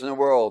prayers in the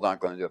world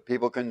aren't going to do it.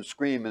 People can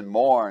scream and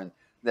mourn.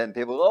 Then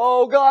people,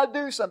 oh, God,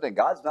 do something.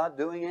 God's not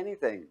doing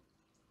anything.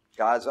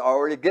 God's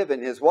already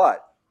given his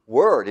what?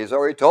 Word. He's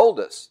already told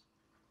us.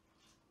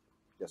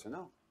 Yes or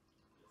no?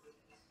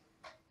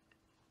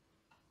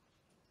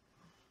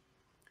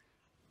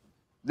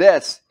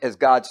 This is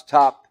God's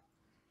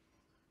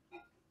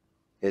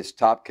his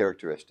top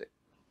characteristic.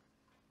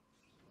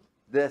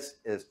 This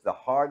is the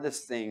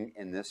hardest thing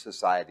in this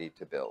society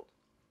to build.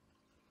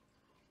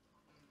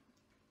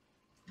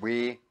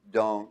 We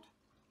don't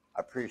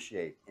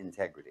appreciate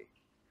integrity.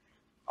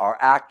 Our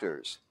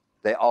actors,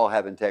 they all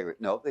have integrity.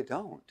 No, they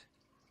don't.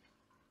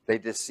 They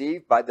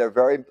deceive by their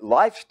very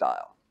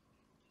lifestyle.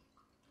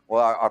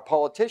 Well, our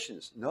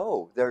politicians,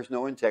 no, there's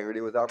no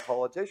integrity with our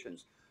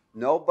politicians.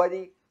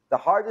 Nobody, the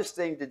hardest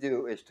thing to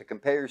do is to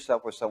compare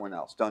yourself with someone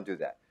else. Don't do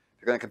that.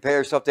 If you're going to compare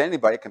yourself to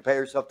anybody, compare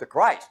yourself to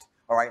Christ.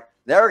 All right,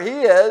 there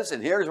he is,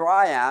 and here's where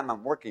I am.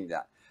 I'm working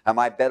that. Am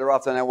I better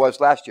off than I was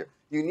last year?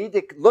 You need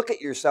to look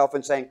at yourself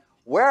and saying,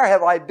 where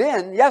have I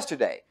been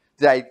yesterday?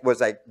 Did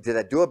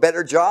I do a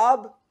better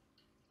job?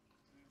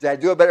 Did I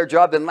do a better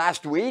job than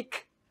last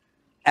week?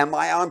 Am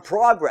I on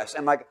progress?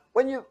 Am I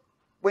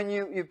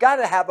you've got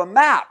to have a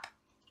map.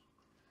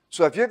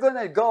 So if you're going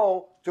to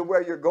go to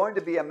where you're going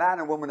to be a man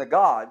and woman of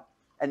God,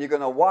 and you're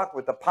going to walk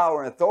with the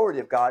power and authority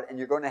of God, and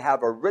you're going to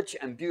have a rich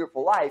and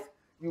beautiful life,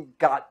 you've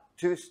got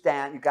to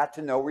stand, you've got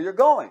to know where you're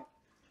going.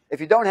 If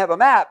you don't have a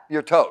map,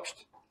 you're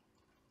toast.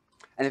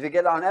 And if you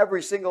get on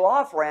every single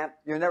off-ramp,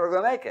 you're never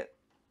going to make it.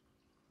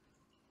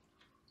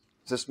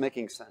 Is this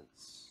making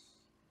sense?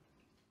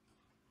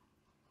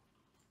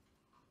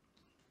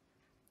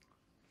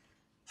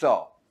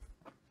 So,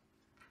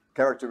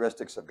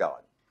 characteristics of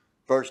God.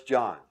 1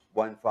 John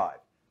 1:5.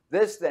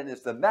 This then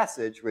is the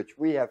message which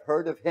we have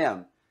heard of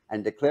him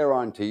and declare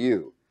unto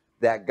you,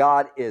 that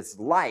God is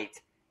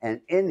light,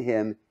 and in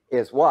him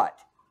is what?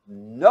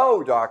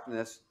 No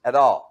darkness at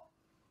all.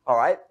 All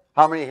right?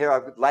 How many here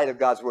have light of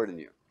God's word in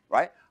you?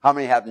 Right? How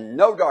many have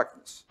no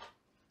darkness?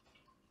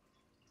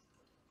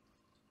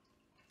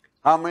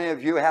 How many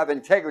of you have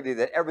integrity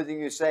that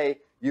everything you say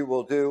you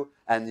will do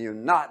and you're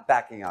not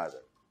backing out of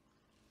it?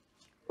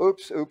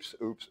 Oops, oops,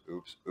 oops,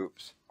 oops,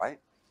 oops. Right?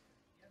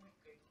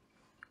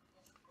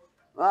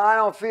 Well, I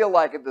don't feel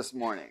like it this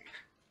morning.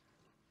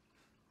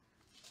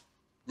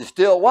 You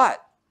still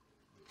what?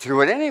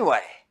 Do it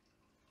anyway.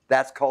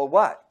 That's called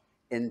what?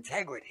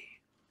 Integrity.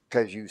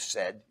 Because you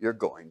said you're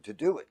going to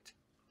do it.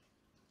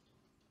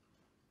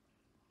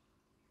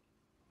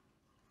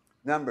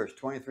 Numbers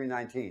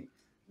 23:19.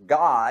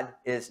 God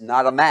is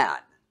not a man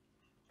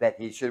that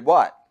he should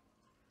what?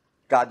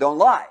 God don't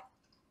lie.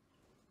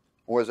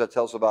 What does that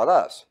tell us about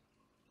us?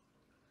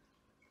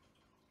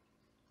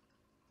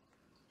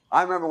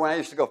 I remember when I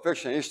used to go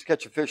fishing, I used to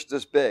catch a fish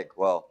this big.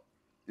 Well,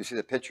 you see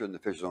the picture and the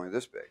fish is only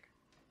this big.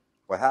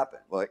 What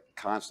happened? Well, it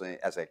constantly,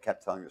 as I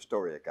kept telling the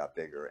story, it got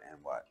bigger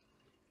and what?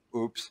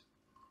 Oops.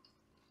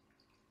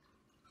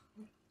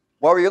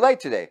 Why were you late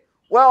today?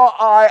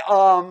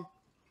 Well,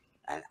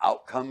 and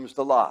out comes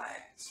the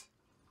lies.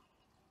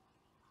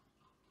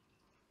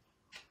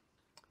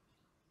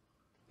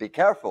 Be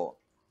careful.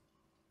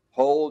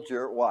 Hold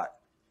your what?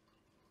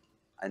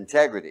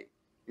 Integrity.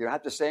 You don't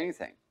have to say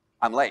anything.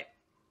 I'm late.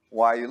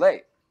 Why are you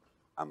late?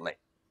 I'm late.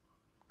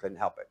 Couldn't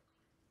help it.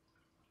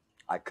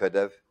 I could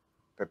have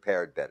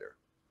prepared better.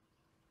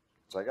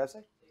 That's all I got to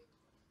say.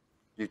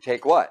 You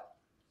take what?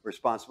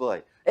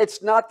 Responsibility.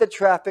 It's not the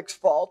traffic's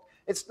fault.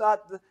 It's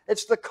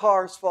the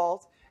car's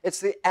fault.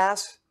 It's the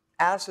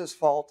ass's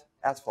fault.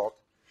 Asphalt.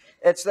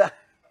 It's the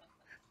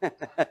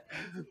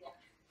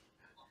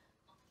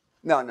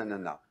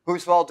No.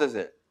 Whose fault is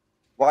it?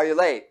 Why are you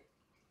late?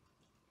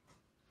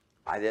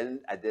 I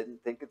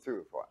didn't think it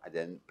through for. I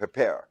didn't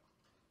prepare.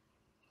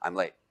 I'm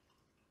late.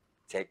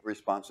 Take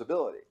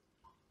responsibility.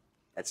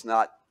 It's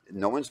not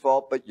no one's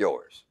fault but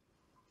yours.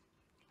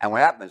 And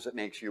what happens? It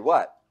makes you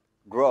what?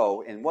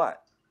 Grow in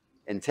what?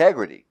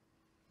 Integrity.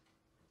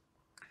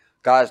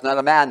 God is not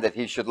a man that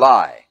he should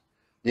lie,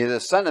 neither the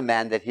son of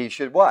man that he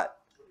should what?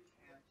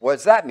 What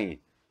does that mean?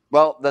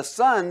 Well, the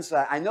sons,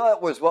 I know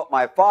it was what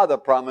my father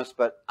promised,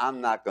 but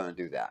I'm not going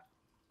to do that.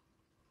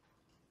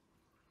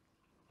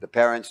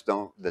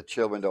 The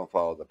children don't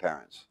follow the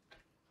parents.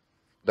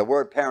 The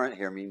word parent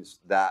here means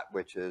that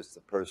which is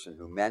the person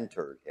who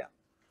mentored him.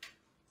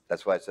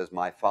 That's why it says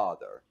my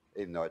father,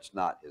 even though it's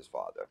not his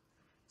father.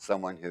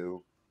 Someone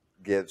who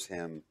gives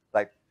him,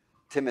 like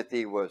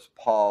Timothy was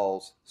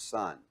Paul's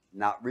son.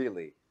 Not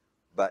really,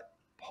 but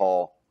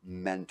Paul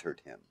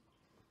mentored him.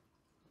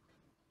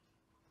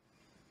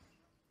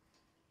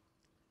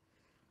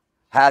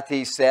 Hath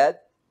he said,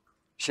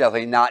 shall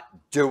he not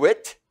do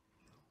it?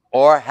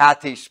 Or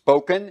hath he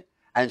spoken,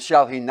 and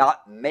shall he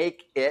not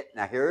make it?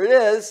 Now here it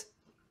is.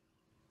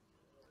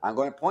 I'm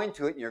going to point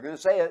to it, and you're going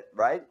to say it,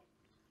 right?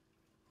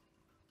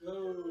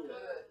 Good.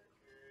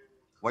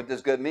 What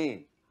does good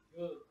mean?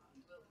 Good.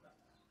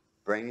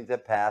 Bringing to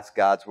pass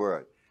God's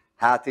word.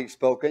 Hath he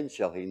spoken,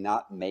 shall he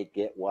not make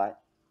it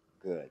what?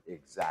 Good.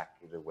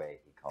 Exactly the way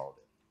he called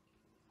it.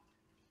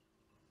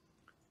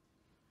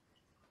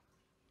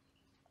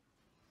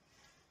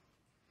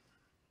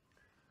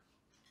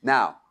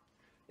 Now,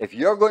 if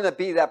you're going to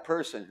be that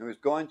person who's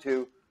going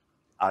to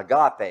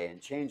agape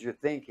and change your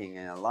thinking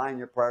and align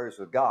your priorities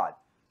with God,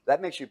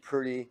 that makes you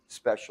pretty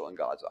special in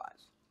God's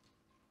eyes.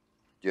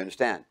 Do you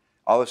understand?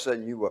 All of a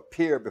sudden you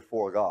appear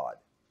before God.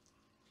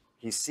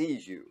 He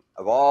sees you.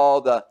 Of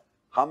all the,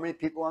 how many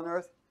people on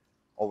earth?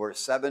 Over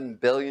 7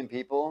 billion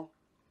people.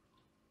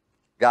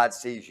 God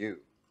sees you.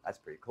 That's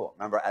pretty cool.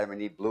 Remember Adam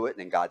and Eve blew it and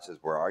then God says,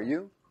 where are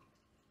you?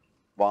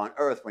 Well, on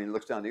earth, when he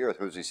looks down the earth,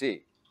 who does he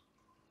see?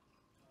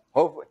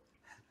 Hopefully.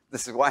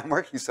 This is why I'm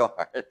working so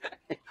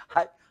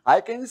hard.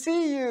 I can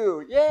see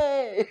you.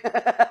 Yay.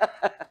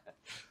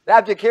 The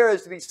object here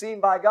is to be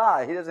seen by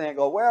God. He doesn't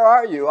go, where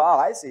are you? Oh,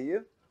 I see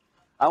you.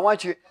 I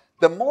want you.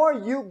 The more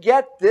you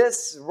get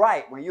this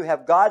right, when you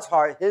have God's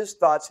heart, his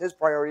thoughts, his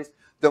priorities,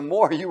 the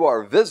more you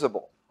are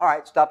visible. All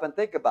right, stop and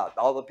think about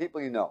all the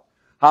people you know.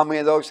 How many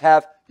of those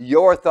have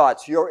your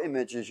thoughts, your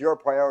images, your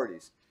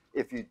priorities?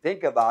 If you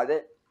think about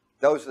it,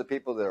 those are the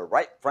people that are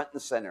right front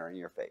and center in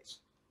your face.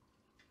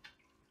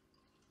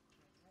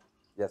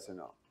 Yes or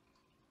no?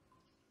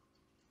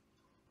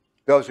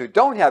 Those who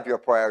don't have your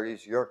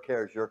priorities, your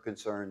cares, your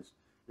concerns,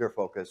 your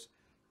focus,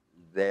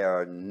 they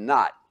are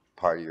not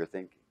part of your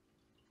thinking.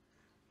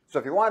 So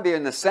if you want to be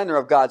in the center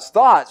of God's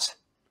thoughts,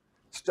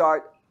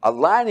 start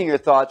aligning your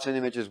thoughts and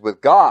images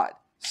with God,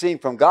 seeing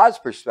from God's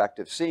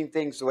perspective, seeing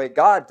things the way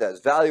God does,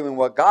 valuing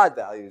what God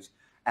values,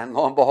 and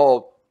lo and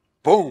behold,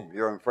 boom,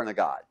 you're in front of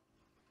God.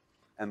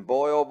 And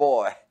boy, oh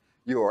boy,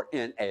 you are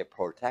in a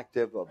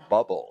protective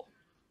bubble.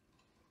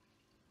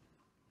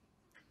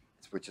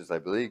 Which is, I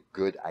believe,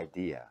 good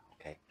idea,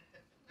 okay?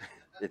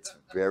 It's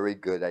a very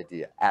good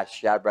idea. Ask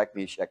Shadrach,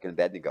 Meshach, and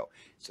Abednego.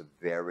 It's a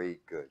very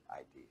good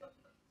idea.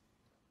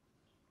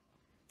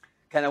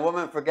 Can a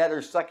woman forget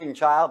her sucking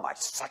child? My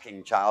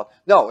sucking child?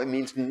 No, it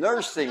means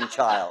nursing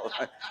child.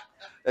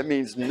 It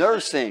means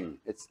nursing.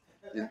 It's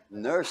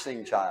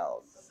nursing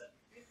child.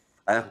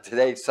 I know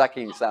today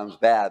sucking sounds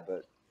bad,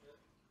 but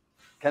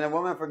can a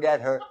woman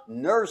forget her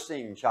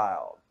nursing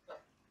child?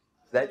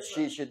 That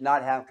she should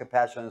not have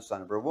compassion on the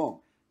son of her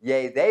womb.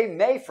 Yea, they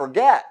may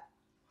forget.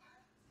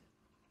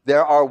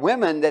 There are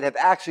women that have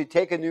actually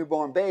taken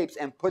newborn babes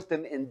and put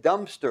them in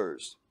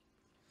dumpsters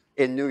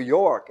in New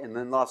York and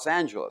in Los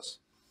Angeles.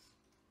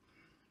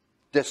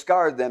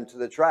 Discard them to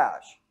the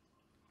trash.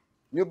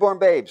 Newborn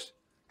babes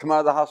come out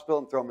of the hospital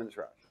and throw them in the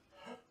trash.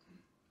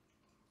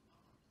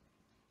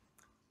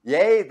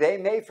 Yea, they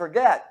may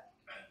forget,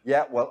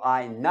 yet will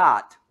I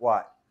not,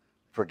 what?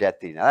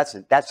 Forget thee. Now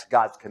that's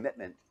God's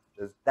commitment.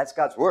 That's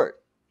God's word.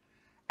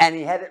 And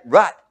he had it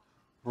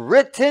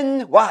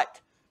written what?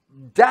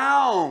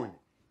 Down.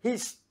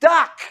 He's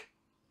stuck.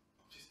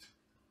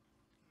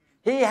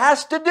 He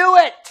has to do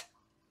it.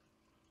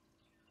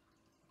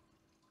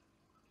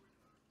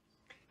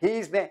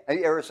 Have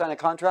you ever signed a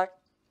contract?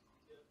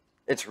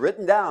 It's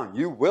written down.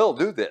 You will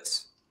do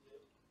this.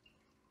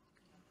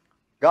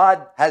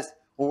 God has,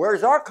 well,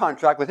 where's our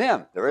contract with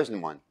him? There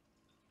isn't one.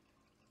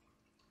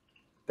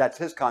 That's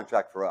his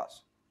contract for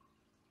us.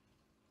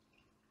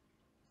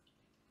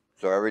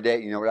 So every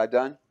day, you know what I've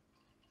done?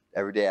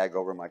 Every day I go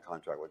over my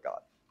contract with God.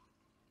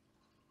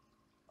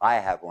 I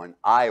have one.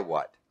 I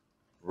what?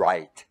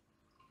 Write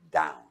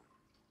down.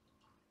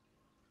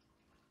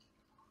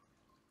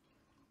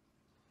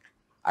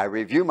 I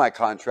review my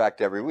contract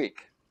every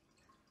week.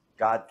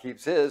 God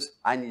keeps his.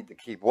 I need to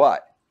keep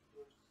what?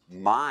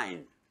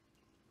 Mine.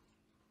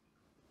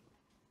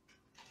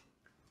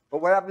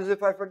 But what happens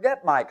if I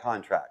forget my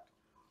contract?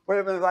 What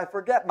happens if I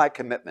forget my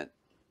commitment?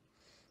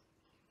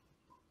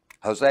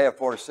 Hosea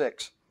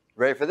 4:6.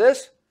 Ready for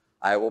this?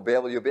 I will be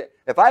able to.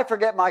 If I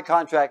forget my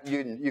contract,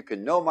 you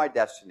can know my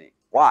destiny.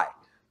 Why?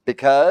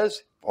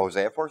 Because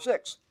Hosea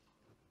 4:6.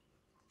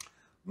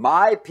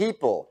 My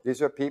people,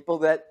 these are people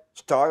that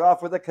start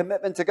off with a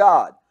commitment to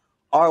God,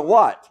 are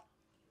what?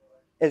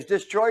 Is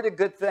destroyed a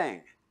good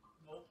thing?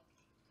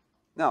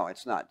 No,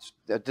 it's not.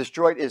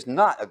 Destroyed is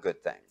not a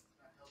good thing.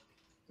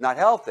 Not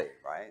healthy,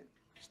 right?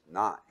 It's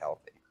not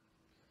healthy.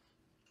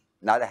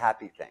 Not a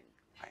happy thing.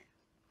 Right?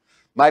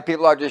 My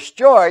people are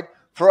destroyed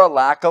for a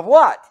lack of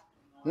what?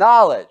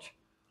 Knowledge.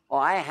 Well,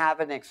 I have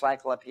an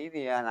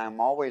encyclopedia and I'm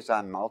always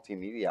on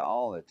multimedia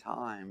all the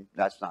time.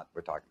 That's not what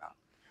we're talking about.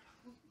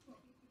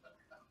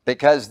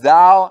 Because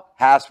thou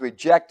hast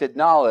rejected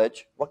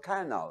knowledge. What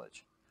kind of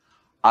knowledge?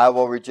 I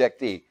will reject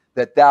thee,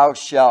 that thou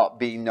shalt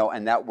be no.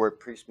 And that word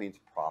priest means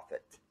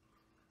prophet.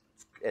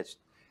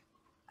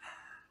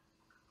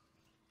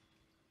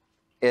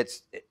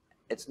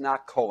 It's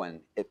not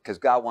Cohen, because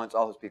God wants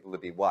all his people to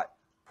be what?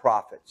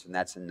 Prophets, and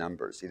that's in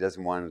Numbers. He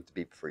doesn't want them to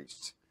be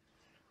priests.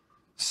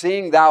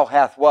 Seeing thou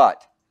hath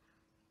what?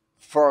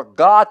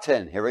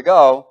 Forgotten. Here we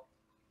go.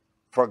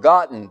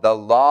 Forgotten the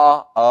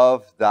law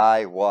of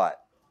thy what?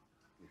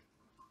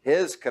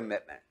 His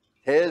commitment.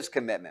 His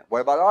commitment.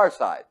 What about our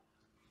side?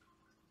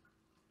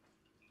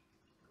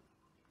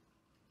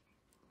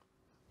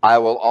 I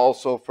will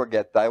also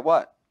forget thy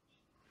what?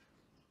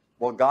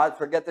 Will God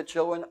forget the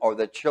children, or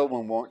the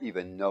children won't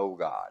even know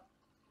God?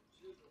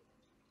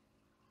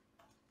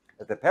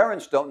 If the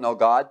parents don't know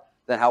God,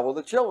 then how will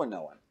the children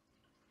know him?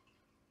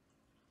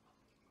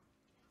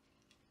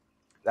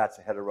 That's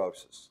a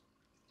heterosis.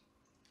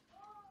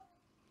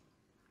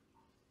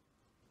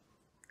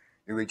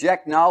 You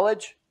reject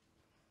knowledge,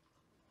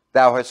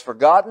 thou hast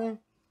forgotten,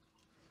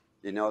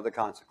 you know the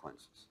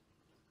consequences.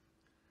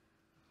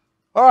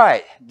 All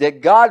right,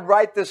 did God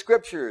write the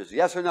scriptures?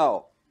 Yes or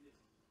no?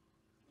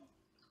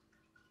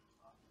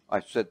 I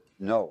said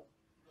no.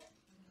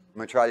 I'm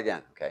going to try it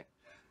again, okay?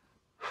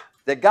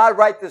 Did God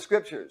write the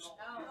scriptures?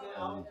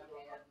 No.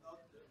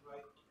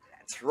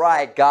 That's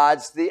right,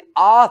 God's the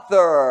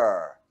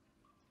author.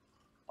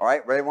 All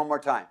right, ready one more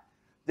time.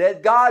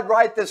 Did God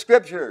write the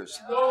scriptures?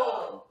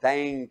 No.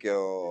 Thank you.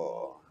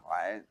 All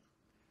right.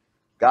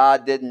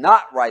 God did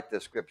not write the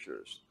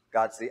scriptures.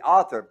 God's the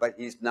author, but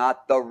he's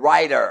not the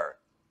writer,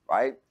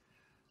 right?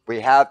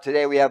 We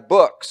have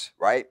books,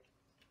 right?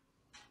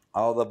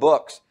 All the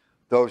books.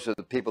 Those are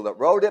the people that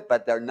wrote it,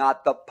 but they're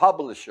not the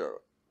publisher,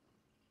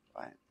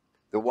 right?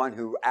 The one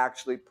who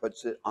actually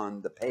puts it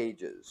on the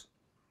pages,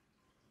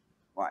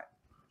 right?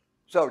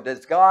 So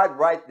did God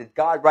write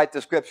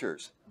the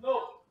scriptures?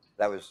 No.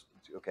 That was,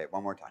 okay,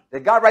 one more time.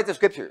 Did God write the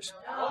scriptures?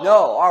 No. No.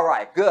 All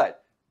right, good.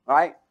 All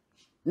right.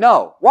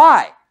 No.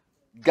 Why?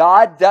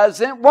 God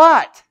doesn't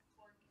what?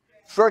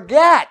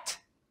 Forget.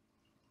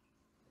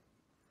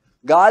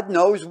 God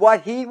knows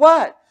what he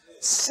what?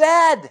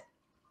 Said.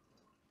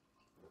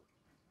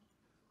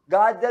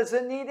 God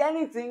doesn't need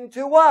anything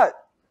to what?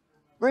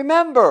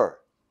 Remember.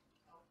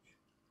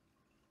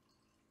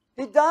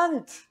 He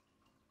doesn't.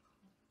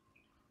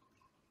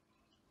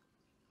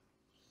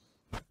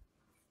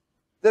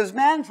 Does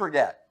man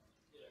forget?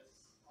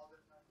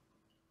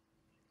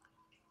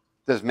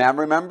 Does man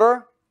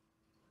remember?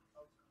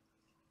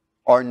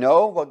 Or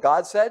know what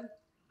God said?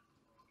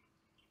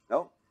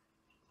 No.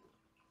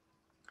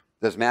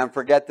 Does man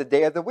forget the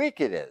day of the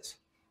week it is?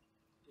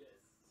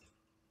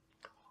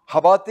 How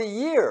about the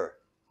year?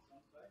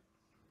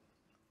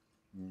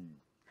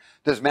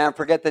 Does man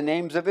forget the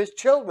names of his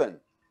children?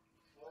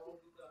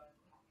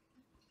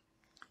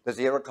 Does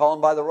he ever call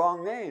them by the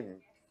wrong name?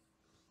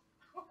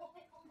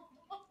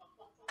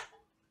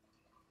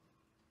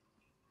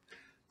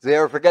 Does he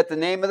ever forget the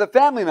name of the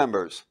family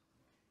members?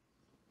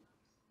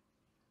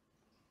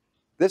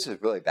 This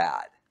is really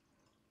bad.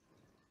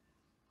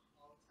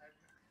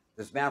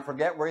 Does man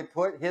forget where he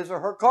put his or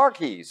her car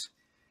keys?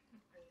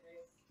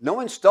 No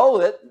one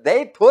stole it.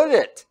 They put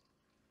it.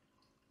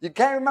 You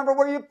can't remember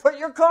where you put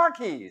your car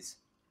keys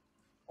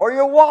or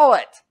your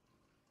wallet.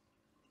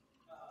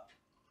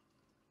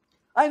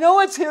 I know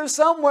it's here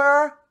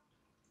somewhere.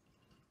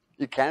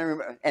 You can't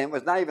remember. And it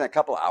was not even a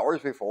couple of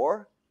hours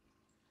before.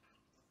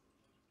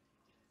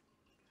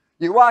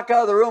 You walk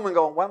out of the room and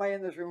go, what am I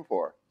in this room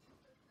for?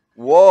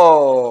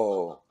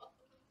 Whoa.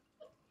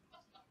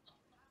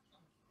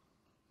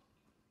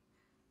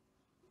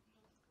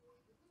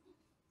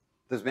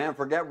 Does man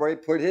forget where he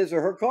put his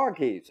or her car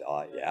keys?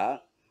 Oh, yeah.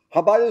 How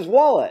about his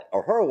wallet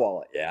or her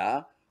wallet?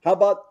 Yeah. How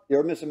about, you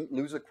ever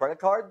lose a credit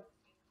card?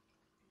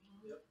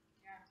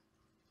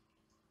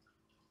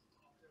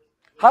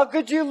 How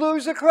could you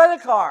lose a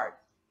credit card?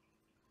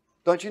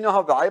 Don't you know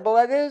how valuable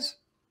that is?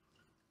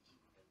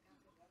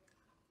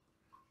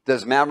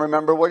 Does man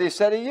remember what he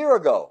said a year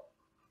ago?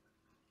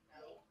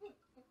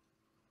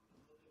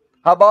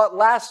 How about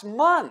last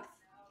month?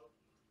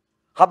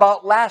 How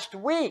about last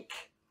week?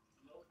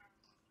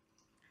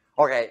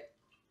 Okay,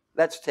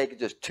 let's take it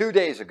just 2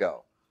 days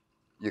ago.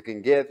 You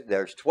can give,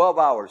 there's 12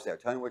 hours there.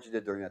 Tell me what you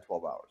did during that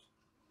 12 hours.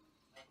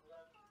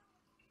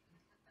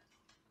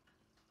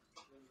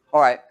 All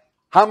right,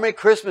 how many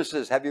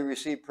Christmases have you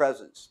received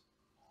presents?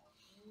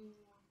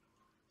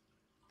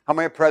 How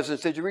many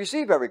presents did you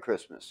receive every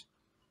Christmas?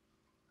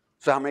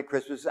 So how many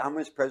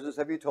presents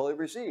have you totally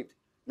received?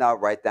 Now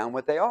write down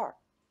what they are.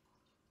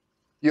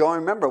 You only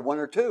remember one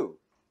or two.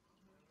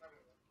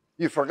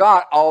 You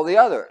forgot all the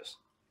others.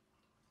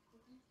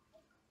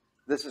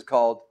 This is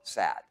called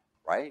sad,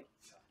 right?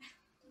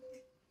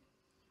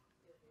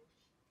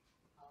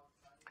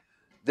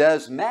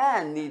 Does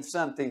man need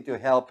something to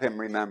help him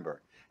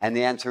remember? And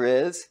the answer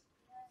is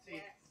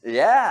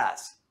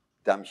yes.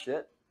 Dumb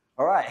shit.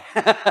 All right.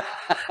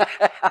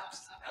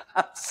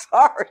 I'm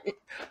sorry.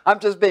 I'm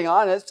just being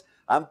honest.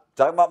 I'm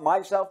talking about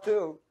myself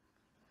too.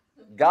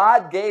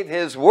 God gave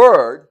his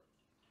word,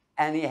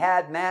 and he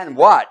had man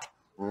what?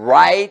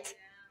 Write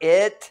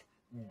it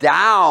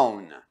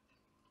down.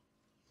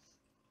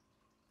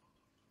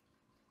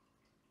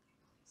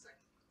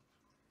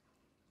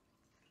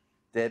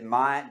 Did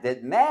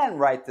man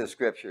write the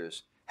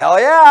scriptures? Hell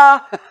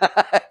yeah.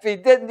 If he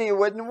didn't, he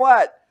wouldn't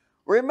what?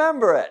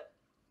 Remember it.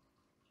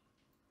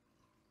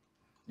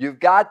 You've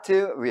got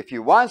to, if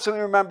you want something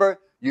to remember,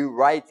 you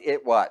write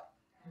it what?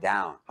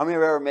 Down. How many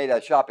have ever made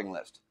a shopping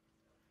list?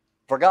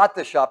 Forgot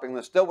the shopping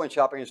list, still went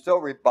shopping, and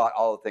still bought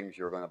all the things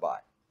you were going to buy.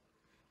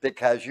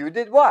 Because you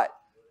did what?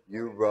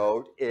 You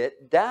wrote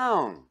it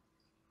down.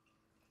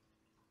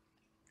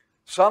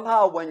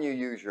 Somehow when you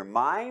use your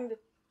mind,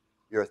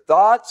 your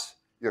thoughts,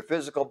 your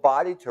physical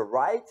body to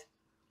write,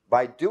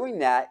 by doing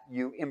that,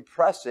 you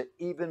impress it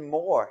even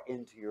more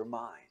into your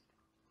mind,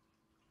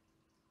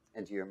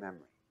 into your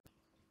memory.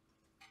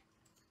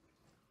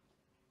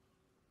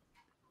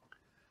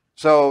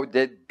 So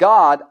did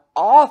God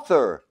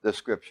author the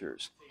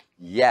scriptures?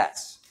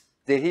 Yes.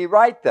 Did he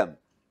write them?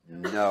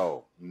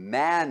 No.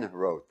 Man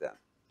wrote them.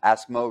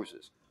 Ask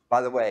Moses.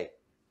 By the way,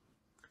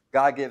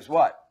 God gives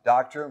what?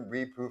 Doctrine,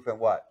 reproof, and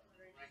what?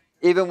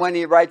 Even when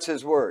he writes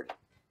his word.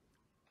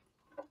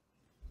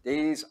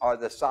 These are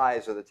the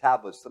size of the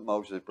tablets that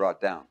Moses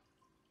brought down.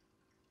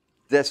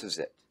 This is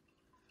it.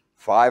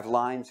 5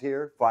 lines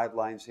here, 5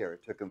 lines here.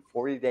 It took him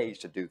 40 days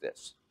to do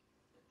this.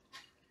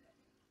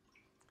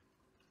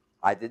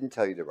 I didn't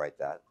tell you to write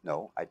that.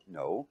 No,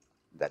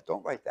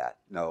 don't write that.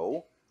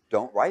 No,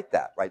 don't write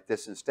that. Write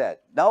this instead.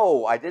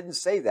 No, I didn't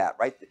say that.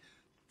 Write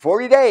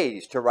 40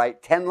 days to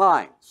write 10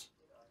 lines.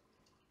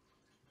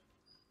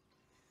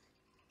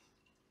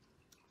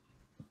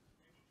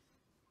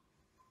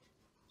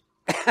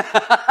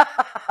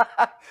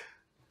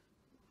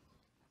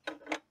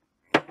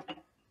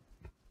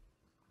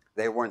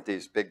 They weren't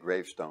these big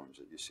gravestones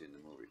that you see in the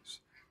movies.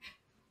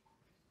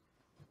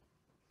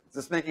 Is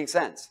this making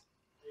sense?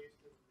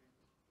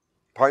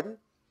 Pardon?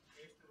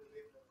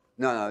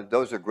 No,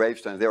 those are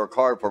gravestones. They were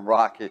carved from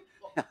rock.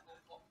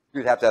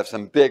 You'd have to have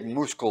some big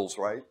muscles,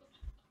 right?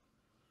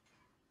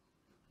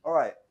 All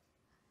right.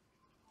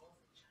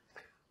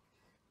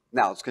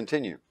 Now, let's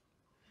continue.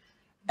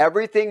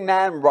 Everything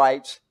man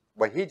writes,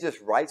 when he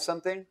just writes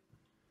something,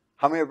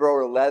 how many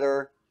wrote a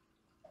letter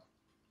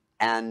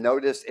and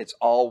notice it's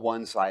all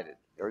one-sided?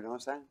 You ever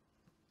notice that?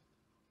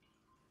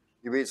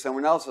 You read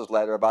someone else's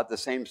letter about the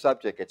same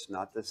subject. It's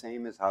not the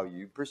same as how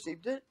you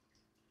perceived it.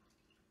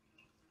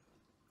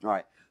 All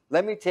right.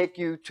 Let me take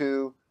you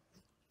to,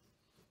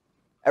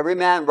 every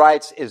man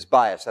writes is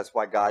biased. That's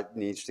why God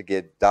needs to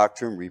give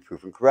doctrine,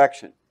 reproof, and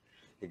correction.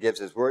 He gives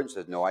his word and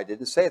says, no, I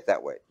didn't say it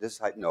that way.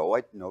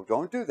 No,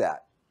 don't do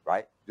that,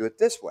 right? Do it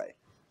this way.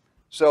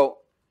 So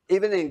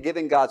even in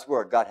giving God's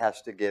word, God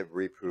has to give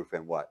reproof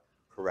and what?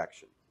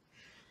 Correction.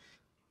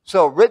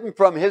 So written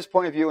from his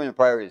point of view and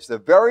priorities, the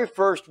very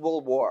first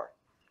World War.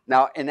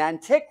 Now, in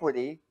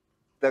antiquity,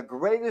 the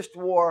greatest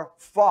war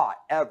fought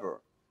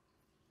ever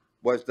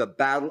was the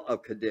Battle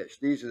of Kadesh.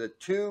 These are the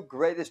 2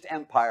 greatest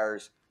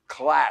empires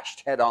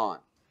clashed head on.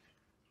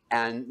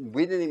 And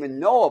we didn't even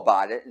know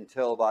about it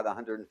until about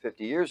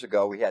 150 years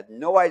ago. We had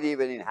no idea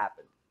it even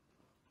happened.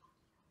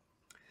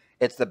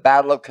 It's the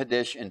Battle of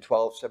Kadesh in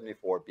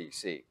 1274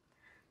 BC.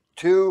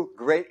 2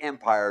 great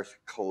empires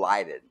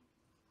collided.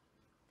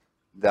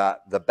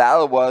 The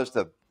battle was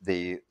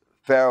the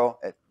Pharaoh.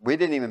 We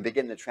didn't even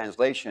begin the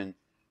translation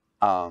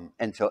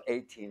until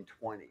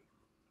 1820.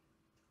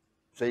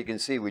 So you can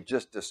see we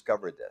just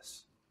discovered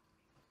this.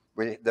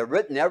 They're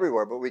written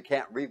everywhere, but we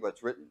can't read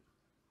what's written.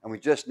 And we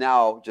just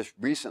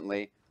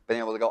recently, been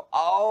able to go,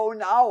 oh,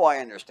 now I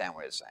understand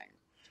what it's saying.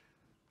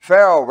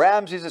 Pharaoh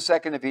Ramses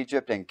II of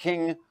Egypt and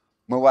King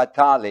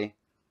Muwatalli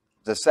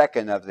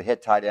II of the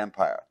Hittite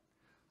Empire.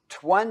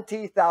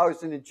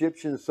 20,000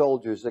 Egyptian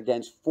soldiers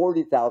against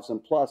 40,000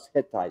 plus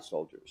Hittite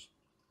soldiers.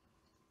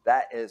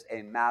 That is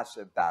a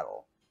massive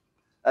battle.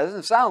 That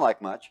doesn't sound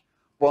like much.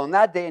 Well, in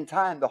that day and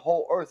time, the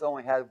whole earth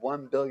only had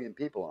 1 billion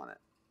people on it.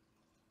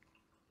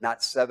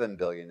 Not 7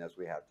 billion as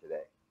we have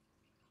today.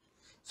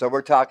 So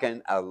we're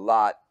talking a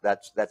lot.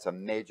 That's a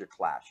major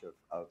clash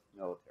of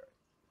military.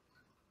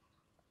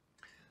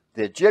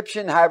 The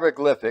Egyptian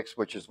hieroglyphics,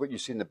 which is what you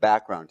see in the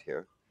background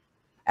here,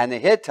 and the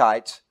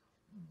Hittites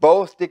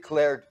both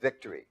declared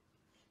victory.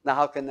 Now,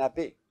 how can that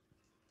be?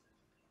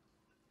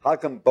 How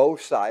come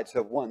both sides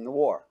have won the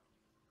war?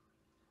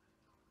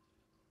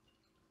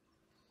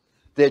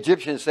 The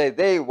Egyptians say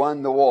they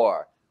won the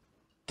war.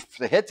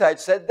 The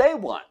Hittites said they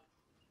won.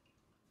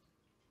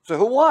 So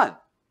who won?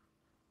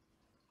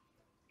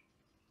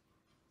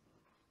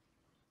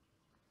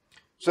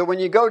 So when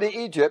you go to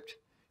Egypt,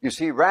 you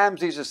see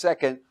Ramses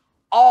II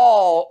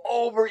all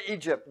over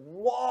Egypt,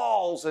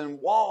 walls and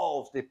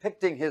walls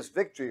depicting his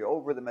victory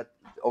over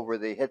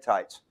the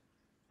Hittites.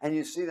 And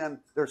you see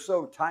them, they're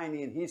so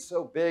tiny and he's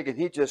so big and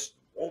he just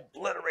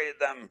obliterated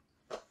them.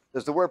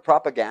 Does the word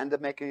propaganda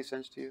make any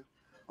sense to you?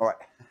 All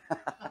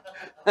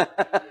right.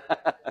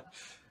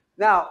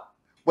 Now,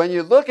 when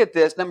you look at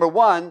this, number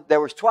one, there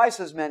was twice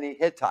as many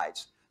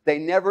Hittites. They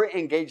never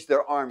engaged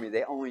their army.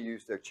 They only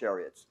used their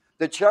chariots.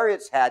 The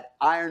chariots had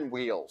iron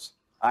wheels,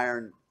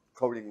 iron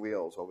coating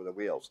wheels over the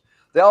wheels.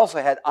 They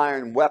also had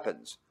iron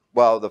weapons,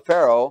 while the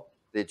Pharaoh,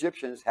 the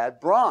Egyptians, had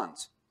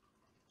bronze.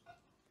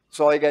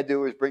 So all you got to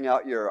do is bring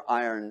out your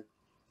iron,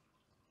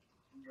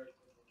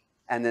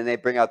 and then they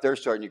bring out their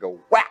sword, and you go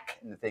whack,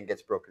 and the thing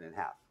gets broken in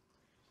half.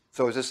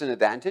 So is this an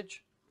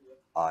advantage?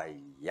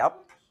 Yep.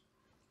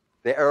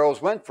 The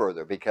arrows went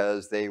further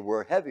because they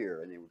were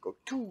heavier, and they would go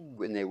too,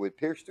 and they would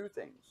pierce through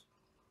things.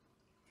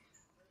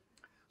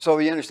 So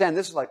you understand,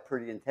 this is like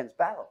pretty intense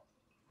battle.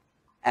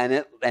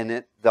 And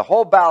the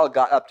whole battle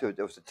got up to it.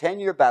 It was a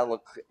 10-year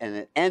battle, and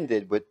it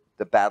ended with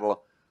the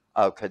Battle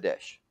of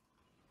Kadesh.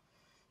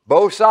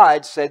 Both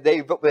sides said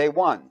they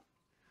won.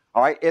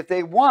 All right, if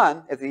they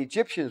won, if the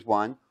Egyptians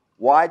won,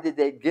 why did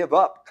they give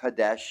up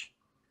Kadesh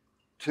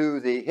to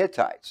the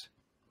Hittites?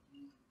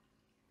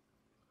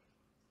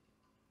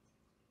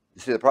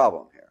 You see the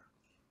problem here.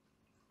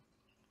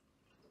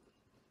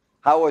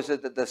 How was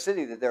it that the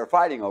city that they were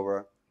fighting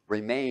over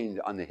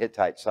remained on the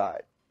Hittite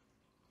side?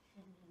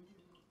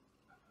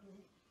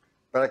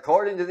 But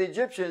according to the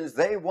Egyptians,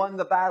 they won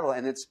the battle,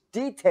 and it's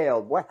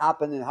detailed what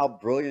happened and how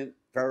brilliant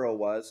Pharaoh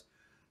was.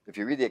 If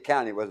you read the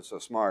account, he wasn't so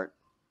smart.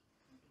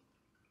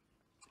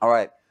 All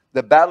right.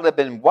 The battle had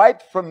been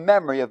wiped from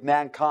memory of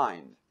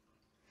mankind.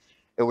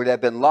 It would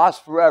have been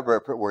lost forever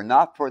if it were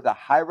not for the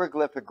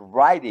hieroglyphic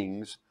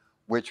writings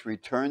which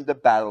returned the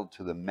battle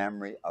to the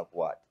memory of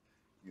what?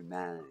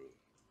 Humanity.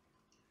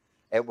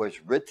 It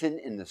was written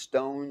in the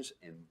stones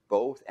in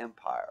both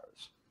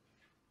empires,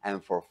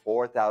 and for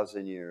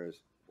 4,000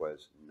 years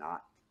was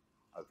not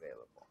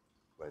available,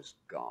 was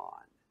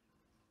gone.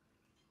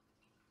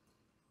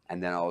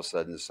 And then all of a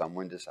sudden,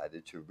 someone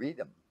decided to read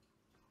them.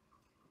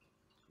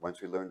 Once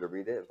we learned to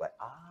read it, it was like,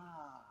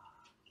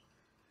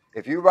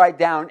 If you write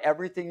down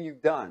everything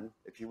you've done,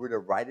 if you were to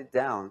write it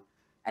down,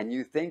 and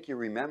you think you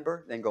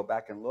remember, then go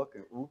back and look,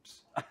 and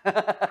oops.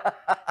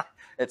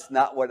 It's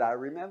not what I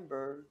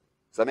remember.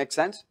 Does that make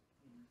sense?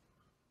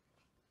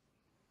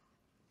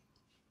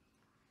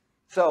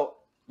 So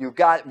we've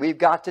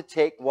got to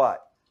take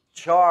what?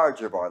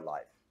 Charge of our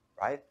life,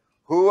 right?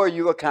 Who are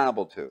you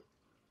accountable to?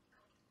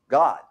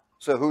 God.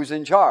 So who's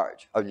in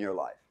charge of your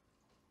life?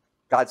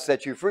 God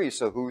set you free,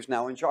 so who's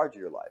now in charge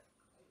of your life?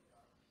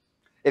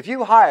 If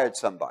you hired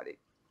somebody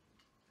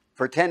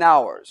for 10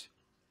 hours,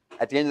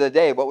 at the end of the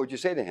day, what would you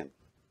say to him?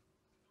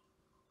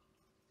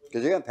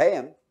 Because you're going to pay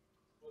him.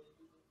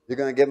 You're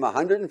going to give him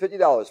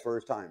 $150 for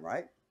his time,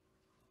 right?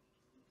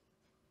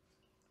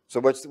 So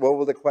what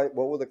will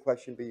the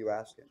question be you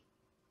ask him?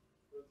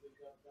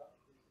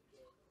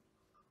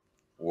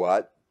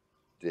 What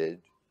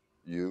did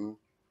you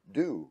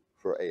do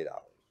for 8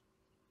 hours?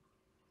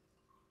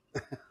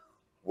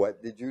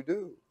 What did you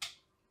do?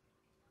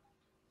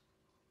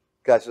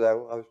 Guy said, I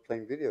was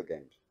playing video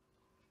games.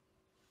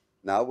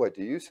 Now what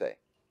do you say?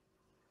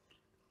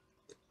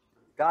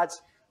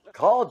 God's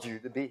called you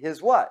to be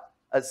his what?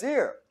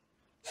 Azir.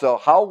 So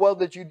how well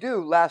did you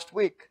do last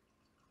week?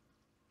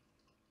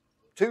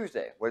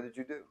 Tuesday, what did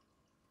you do?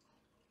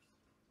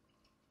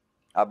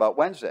 How about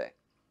Wednesday?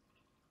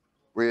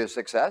 Were you a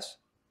success?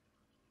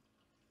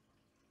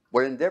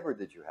 What endeavor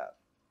did you have?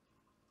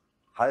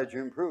 How did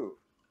you improve?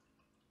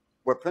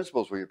 What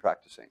principles were you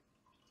practicing?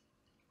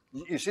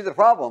 You see the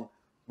problem?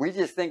 We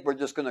just think we're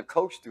just going to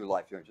coast through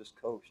life. Just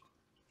coast.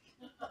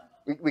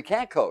 We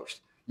can't coast.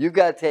 You've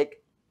got to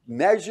take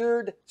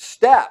measured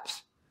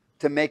steps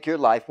to make your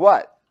life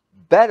what?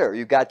 Better.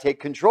 You've got to take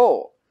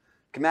control.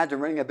 Can you imagine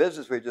running a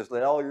business where you just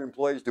let all your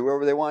employees do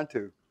whatever they want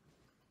to?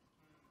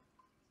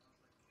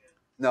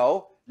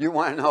 No. You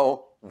want to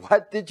know,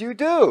 what did you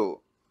do?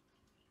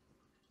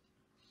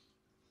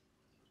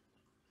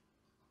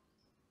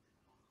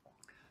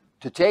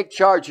 To take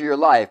charge of your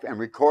life and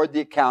record the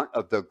account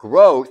of the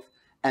growth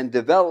and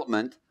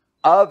development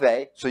of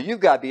so you've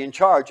got to be in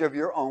charge of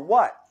your own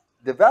what?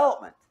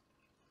 Development.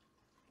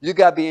 You've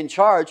got to be in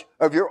charge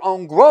of your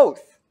own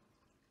growth.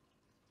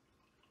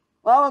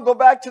 Well, I'm going to go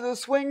back to the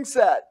swing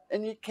set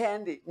and eat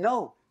candy.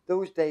 No,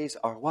 those days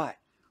are what?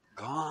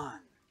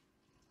 Gone.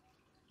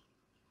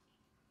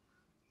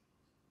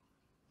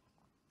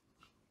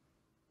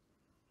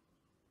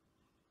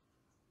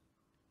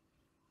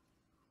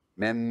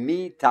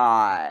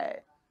 Memitai,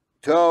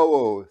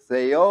 tou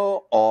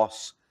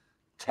theos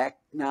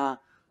tekna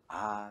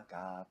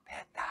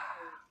agapeta.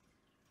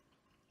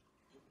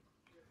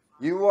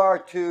 You are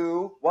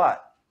to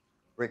what?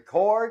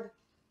 Record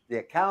the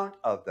account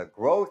of the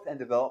growth and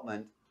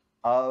development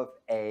of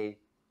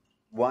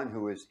one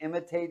who is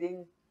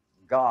imitating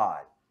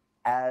God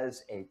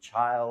as a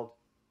child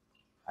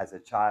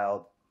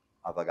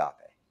of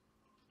agape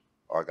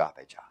or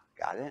agape cha.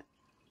 Got it?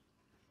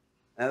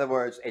 In other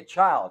words, a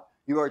child.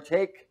 You are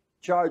take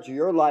charge of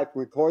your life,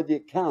 record the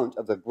account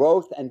of the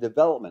growth and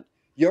development.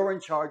 You're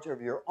in charge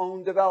of your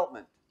own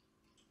development.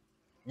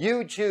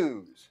 You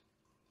choose.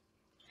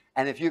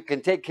 And if you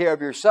can take care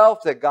of yourself,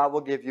 then God will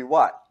give you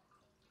what?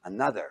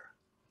 Another.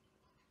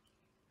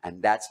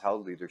 And that's how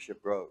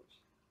leadership grows.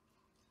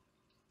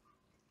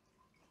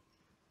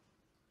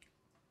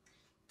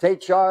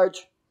 Take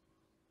charge.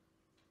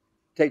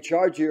 Take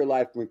charge of your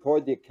life and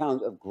record the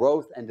account of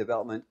growth and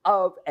development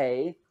of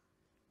a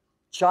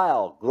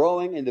child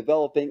growing and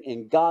developing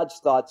in God's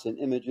thoughts and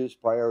images,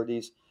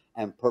 priorities,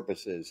 and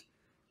purposes,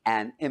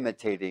 and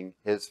imitating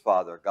his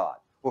Father God.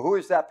 Well, who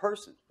is that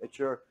person that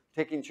you're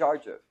taking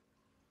charge of,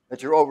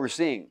 that you're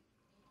overseeing?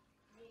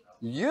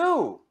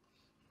 You.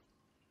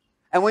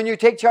 And when you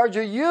take charge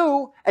of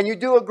you and you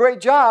do a great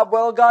job,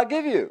 what will God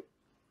give you?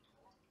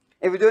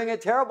 If you're doing a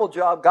terrible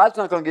job, God's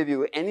not going to give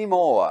you any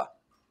more.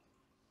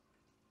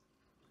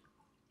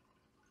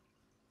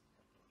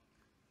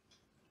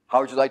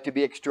 How would you like to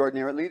be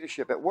extraordinary at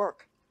leadership at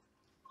work?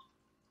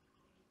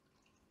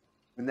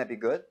 Wouldn't that be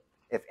good?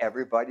 If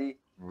everybody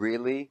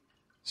really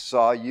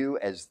saw you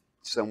as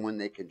someone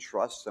they can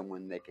trust,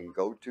 someone they can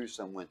go to,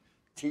 someone,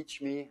 teach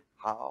me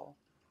how.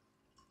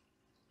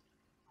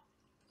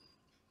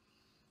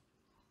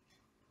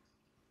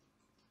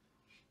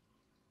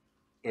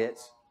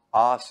 It's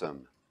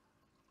awesome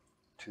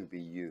to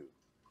be you.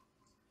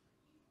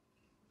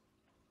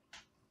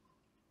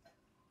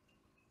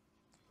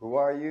 Who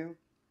are you?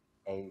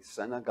 A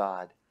son of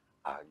God,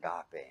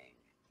 agape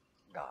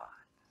God.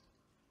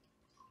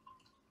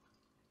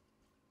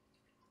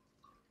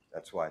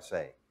 That's why I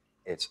say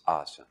it's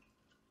awesome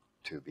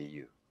to be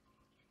you.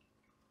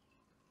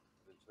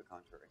 It's the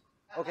contrary.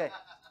 Okay.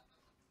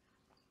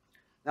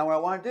 Now what I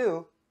want to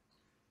do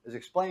is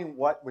explain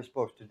what we're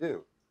supposed to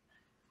do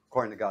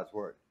according to God's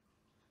word.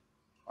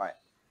 All right.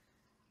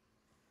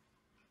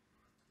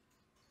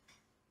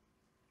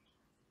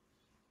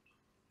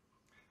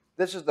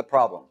 This is the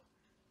problem.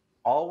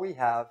 All we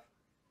have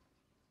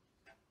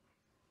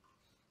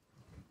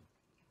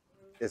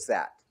is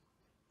that.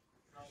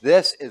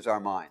 This is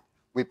our mind.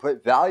 We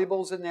put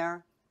valuables in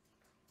there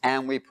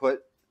and we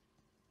put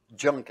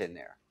junk in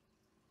there.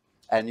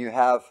 And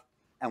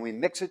we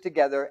mix it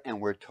together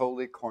and we're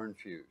totally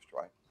confused,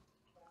 right?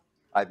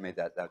 I've made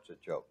that's a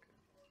joke.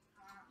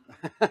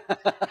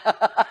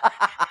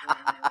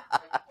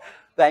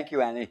 Thank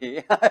you,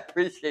 Annie. I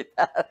appreciate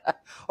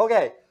that.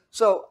 Okay,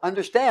 so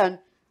understand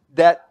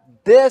that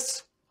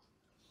this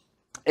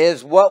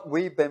is what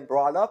we've been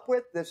brought up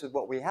with. This is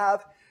what we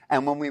have.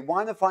 And when we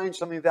want to find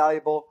something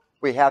valuable,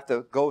 we have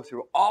to go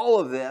through all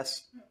of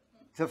this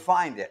to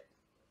find it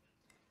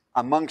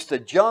amongst the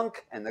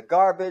junk and the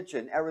garbage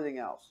and everything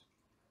else.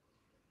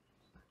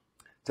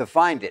 To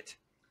find it.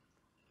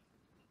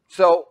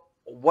 So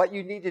what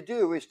you need to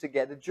do is to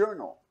get a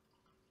journal.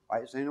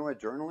 Right? So you know what a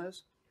journal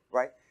is?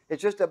 Right?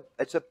 It's just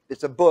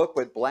it's a book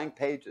with blank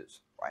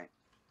pages, right?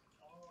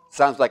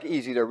 Sounds like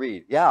easy to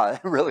read. Yeah,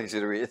 really easy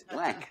to read. It's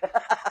blank.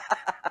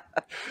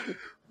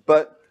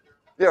 But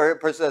here a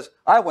person says,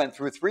 I went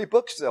through 3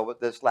 books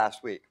this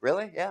last week.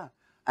 Really? Yeah.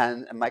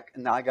 And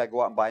now I got to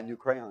go out and buy new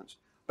crayons.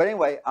 But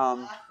anyway,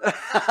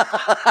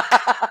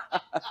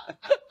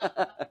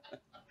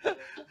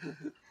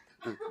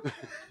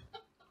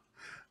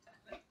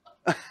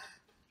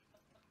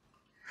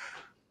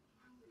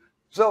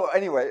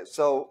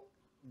 so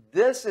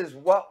this is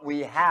what we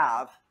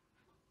have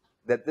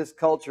that this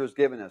culture has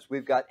given us.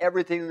 We've got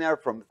everything there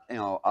from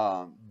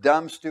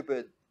dumb,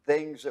 stupid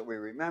things that we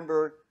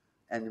remember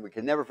and we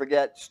can never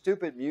forget,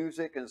 stupid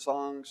music and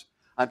songs.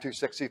 I'm too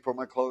sexy for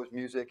my clothes,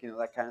 music,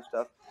 that kind of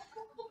stuff.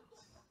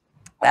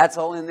 That's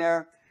all in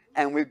there,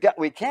 and we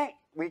can't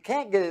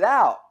get it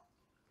out.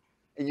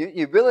 And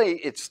you really,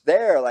 it's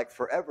there like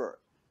forever.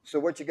 So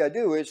what you got to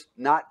do is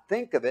not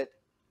think of it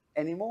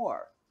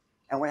anymore.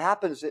 And what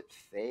happens, it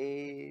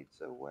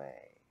fades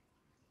away.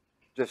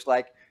 Just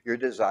like your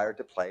desire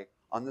to play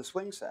on the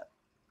swing set.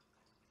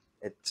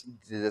 It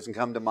doesn't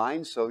come to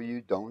mind, so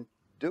you don't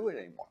do it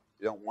anymore.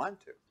 You don't want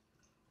to,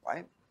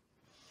 right?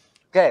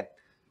 Okay,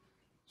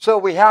 so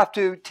we have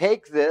to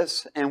take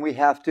this and we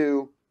have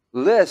to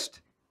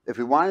list, if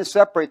we want to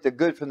separate the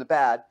good from the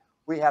bad,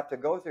 we have to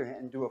go through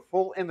and do a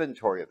full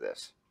inventory of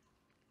this.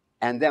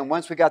 And then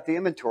once we got the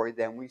inventory,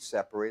 then we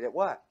separate it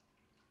what?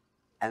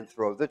 And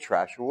throw the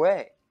trash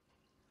away.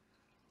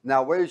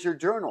 Now, where's your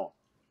journal?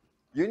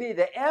 You need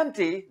to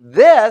empty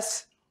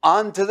this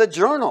onto the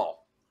journal.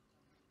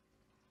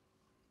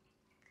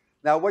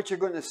 Now, what you're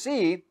going to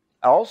see,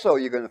 also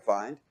you're going to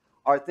find,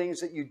 are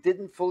things that you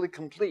didn't fully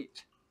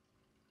complete.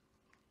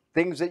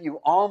 Things that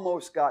you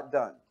almost got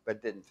done,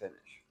 but didn't finish.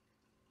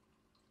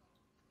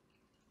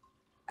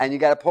 And you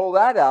got to pull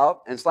that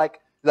out, and it's like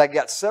you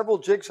got several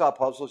jigsaw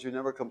puzzles you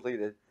never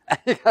completed, and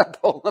you got to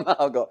pull them out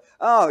and go,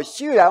 oh,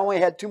 shoot, I only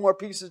had 2 more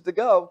pieces to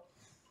go.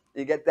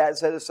 You get that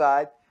set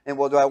aside, and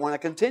well, do I want to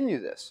continue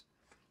this?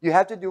 You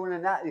have to do an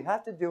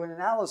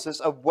analysis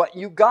of what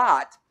you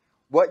got,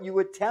 what you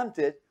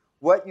attempted,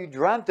 what you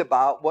dreamt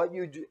about, what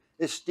you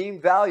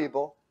esteemed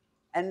valuable,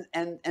 and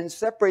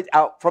separate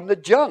out from the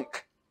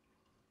junk.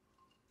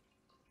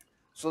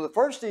 So the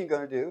first thing you're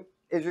going to do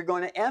is you're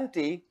going to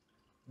empty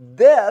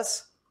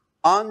this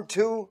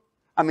onto,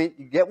 I mean,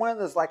 you get one of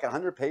those like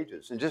 100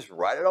 pages and just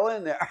write it all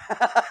in there.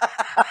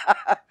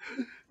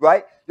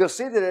 Right? You'll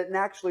see that it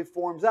naturally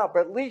forms out,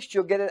 but at least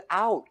you'll get it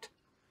out.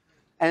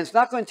 And it's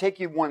not going to take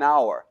you 1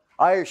 hour.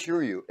 I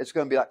assure you, it's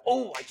going to be like,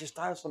 oh, I just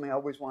thought of something I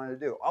always wanted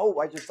to do. Oh,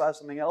 I just thought of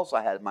something else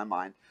I had in my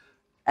mind.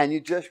 And you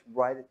just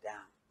write it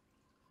down.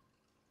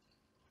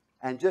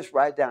 And just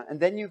write it down. And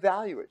then you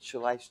value it.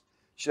 Should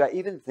I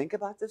even think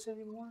about this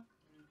anymore?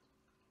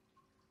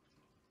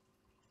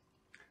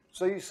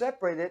 So you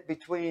separate it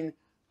between,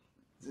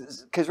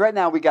 because right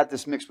now we got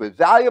this mixed with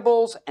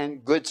valuables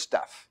and good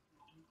stuff.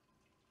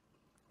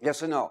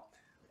 Yes or no?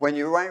 When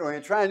you're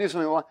trying to do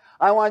something,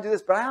 I want to do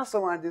this, but I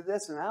also want to do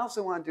this, and I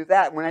also want to do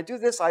that. When I do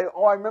this, I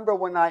remember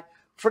when I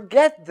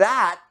forget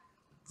that,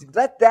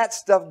 let that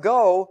stuff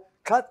go,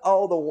 cut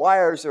all the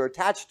wires that are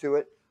attached to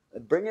it,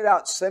 bring it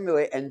out,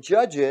 simulate, and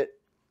judge it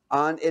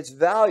on its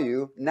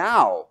value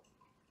now.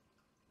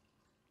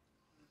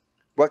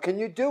 What can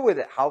you do with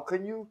it? How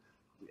can you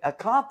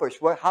accomplish?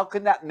 How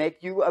can that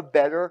make you a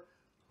better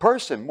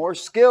person, more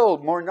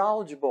skilled, more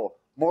knowledgeable,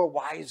 more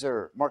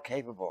wiser, more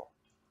capable?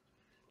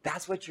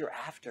 That's what you're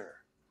after.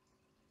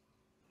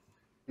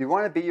 You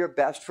want to be your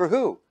best for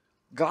who?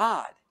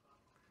 God.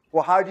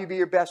 Well, how do you be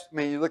your best? I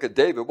mean, you look at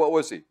David. What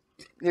was he?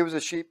 He was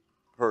a sheep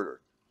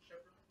herder.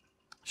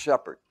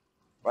 Shepherd.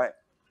 Right?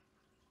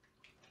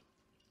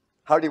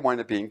 How did he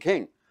wind up being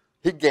king?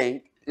 He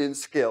gained in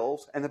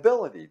skills and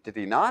ability. Did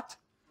he not?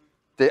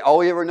 Did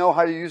all he ever know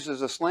how to use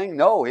as a sling?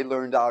 No. He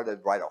learned how to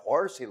ride a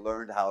horse. He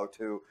learned how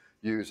to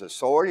use a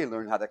sword. He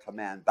learned how to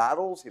command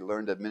battles. He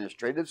learned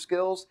administrative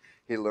skills.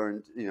 He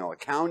learned,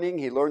 accounting.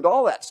 He learned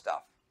all that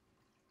stuff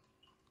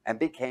and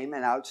became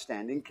an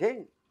outstanding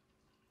king.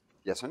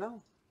 Yes or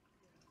no?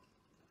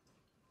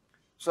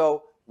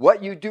 So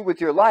what you do with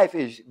your life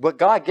is what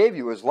God gave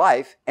you is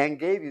life and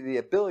gave you the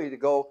ability to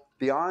go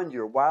beyond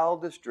your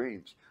wildest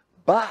dreams.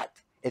 But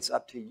it's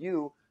up to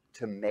you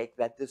to make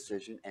that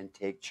decision and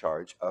take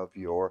charge of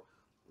your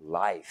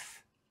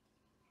life.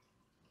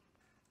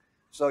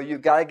 So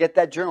you've got to get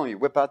that journal. You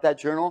whip out that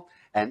journal,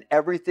 and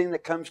everything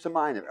that comes to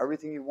mind of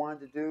everything you wanted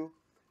to do,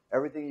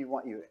 everything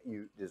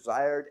you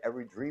desired,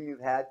 every dream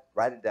you've had,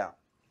 write it down.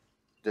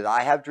 Did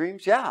I have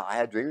dreams? Yeah, I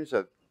had dreams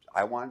of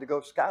I wanted to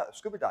go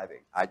scuba diving.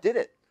 I did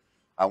it.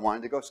 I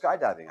wanted to go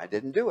skydiving. I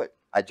didn't do it.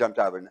 I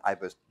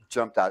was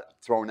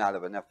thrown out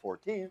of an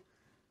F-14,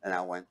 and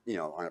I went,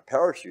 on a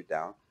parachute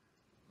down.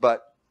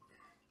 But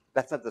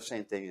that's not the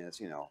same thing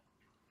as,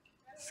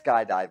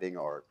 skydiving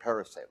or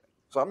parasailing.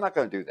 So I'm not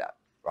going to do that,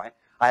 right?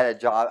 I had a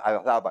job. I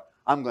thought about,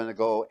 I'm going to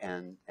go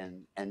and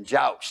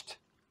joust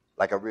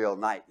like a real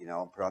knight,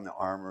 put on the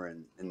armor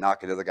and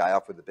knock another guy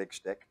off with a big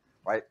stick,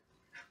 right?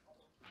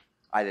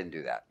 I didn't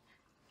do that.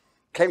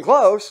 Came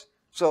close.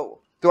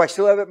 So do I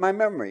still have it in my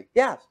memory?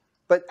 Yes.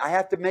 But I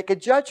have to make a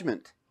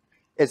judgment.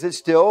 Is it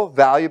still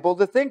valuable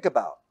to think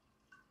about?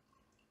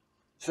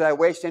 Should I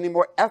waste any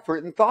more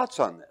effort and thoughts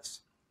on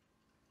this?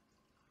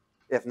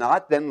 If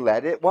not, then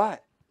let it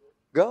what?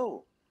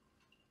 Go.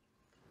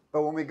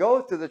 But when we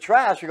go through the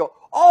trash, we go,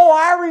 oh,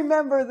 I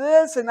remember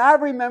this and I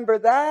remember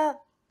that.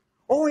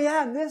 Oh,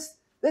 yeah, and this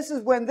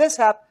is when this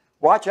happened.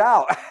 Watch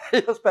out.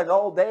 You'll spend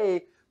all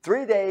day,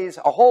 3 days,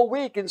 a whole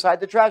week inside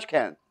the trash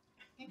can.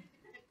 You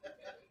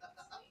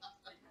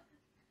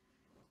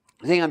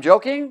think I'm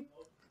joking?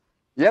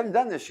 You haven't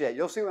done this yet.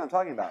 You'll see what I'm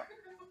talking about.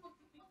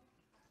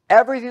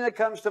 Everything that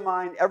comes to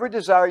mind, every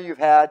desire you've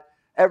had,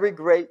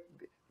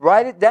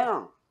 write it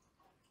down.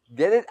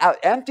 Get it out.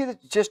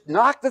 Just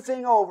knock the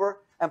thing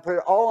over and put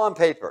it all on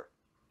paper.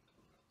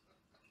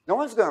 No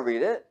one's going to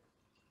read it.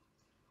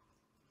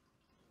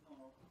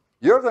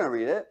 You're going to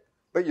read it,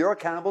 but you're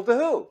accountable to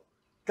who?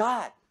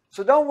 God.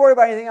 So don't worry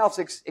about anything else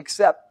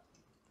except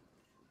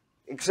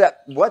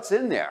what's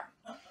in there.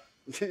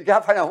 You got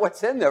to find out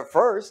what's in there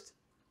first,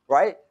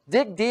 right?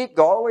 Dig deep,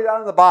 go all the way down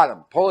to the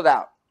bottom, pull it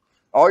out.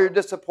 All your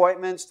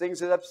disappointments, things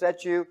that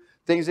upset you,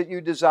 things that you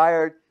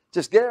desired,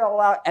 just get it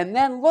all out and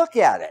then look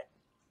at it.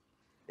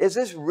 Is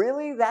this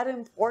really that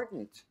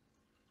important?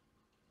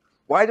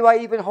 Why do I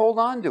even hold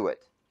on to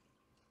it?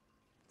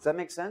 Does that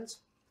make sense?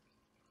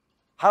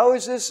 How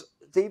is this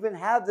to even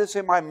have this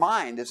in my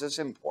mind? Is this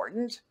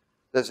important?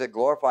 Does it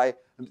glorify?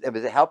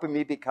 Is it helping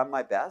me become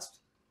my best?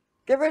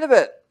 Get rid of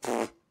it.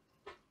 Is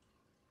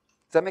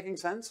that making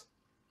sense?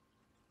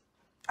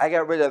 I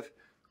got rid of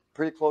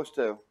pretty close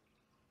to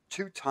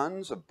 2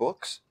 tons of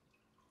books.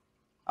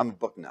 I'm a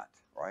book nut,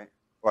 right?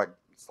 Or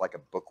it's like a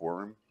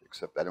bookworm,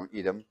 except I don't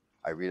eat them.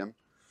 I read them.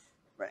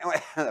 But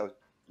anyway, that was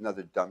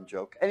another dumb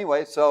joke.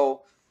 Anyway,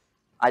 so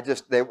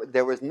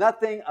there was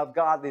nothing of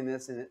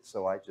godliness in it,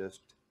 so I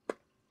just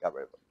got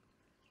rid of it.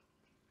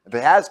 If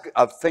it has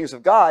things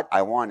of God,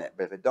 I want it.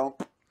 But if it don't,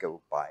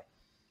 go buy.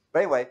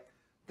 But anyway,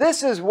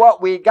 this is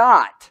what we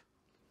got.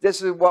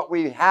 This is what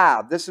we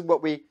have. This is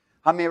what we...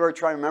 How many ever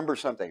try to remember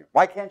something?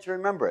 Why can't you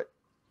remember it?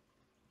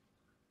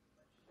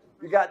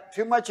 You got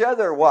too much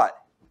other what?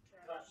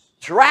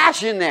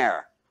 Trash in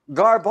there.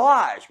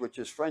 Garbage, which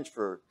is French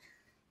for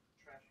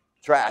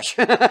trash.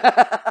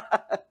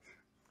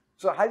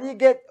 So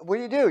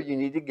what do? You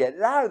need to get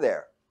it out of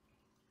there.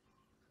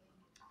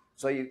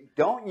 So you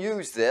don't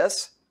use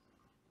this.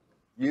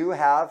 You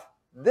have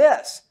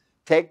this.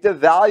 Take the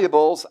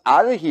valuables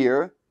out of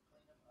here.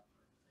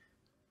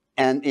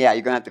 And yeah,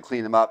 you're going to have to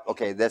clean them up.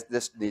 Okay,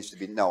 this needs to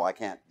be, no, I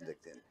can't.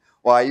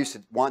 Well, I used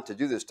to want to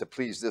do this to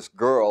please this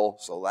girl,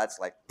 so that's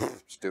like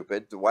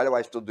stupid. Why do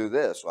I still do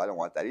this? Well, I don't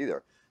want that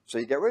either. So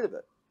you get rid of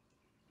it.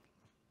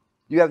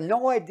 You have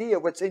no idea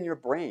what's in your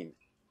brain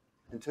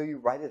until you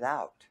write it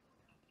out.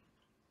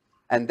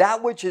 And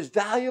that which is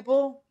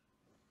valuable,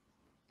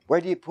 where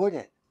do you put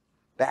it?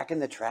 Back in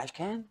the trash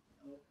can?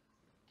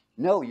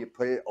 No, you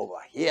put it over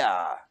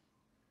here.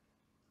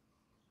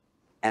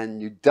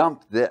 And you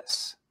dump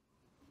this.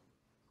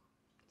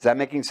 Is that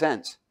making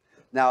sense?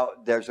 Now,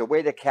 there's a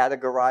way to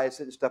categorize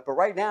it and stuff, but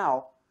right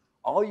now,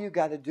 all you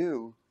got to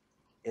do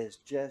is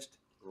just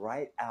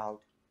write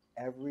out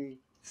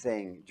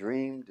everything,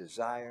 dream,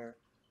 desire,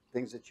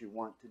 things that you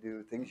want to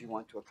do, things you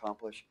want to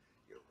accomplish.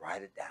 You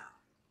write it down.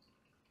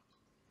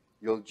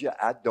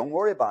 Don't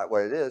worry about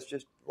what it is,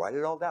 just write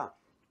it all down.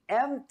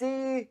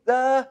 Empty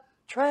the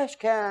trash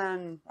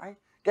can, right?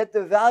 Get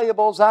the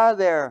valuables out of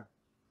there.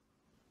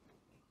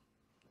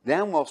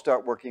 Then we'll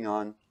start working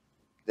on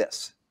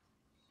this.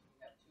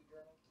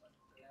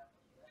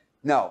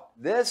 No,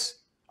 this,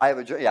 I have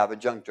a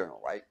junk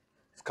journal, right?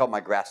 It's called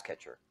my grass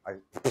catcher.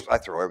 I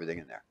throw everything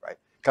in there, right?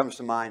 Comes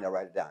to mind, I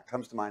write it down.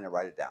 Comes to mind, I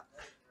write it down.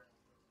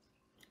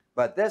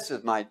 But this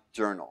is my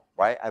journal,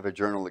 right? I have a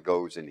journal that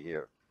goes in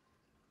here.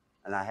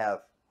 And I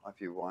have, if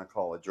you want to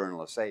call a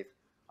journal a safe,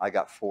 I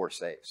got 4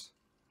 safes.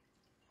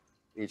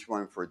 Each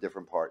one for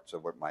different parts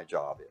of what my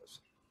job is.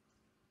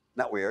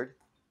 Not weird?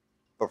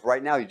 But for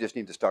right now, you just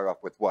need to start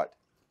off with what?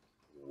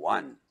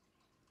 1.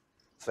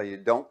 So you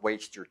don't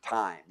waste your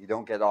time. You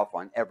don't get off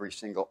on every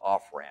single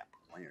off-ramp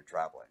when you're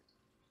traveling,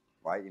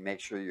 right? You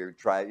make sure your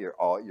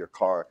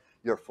car,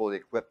 you're fully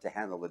equipped to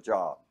handle the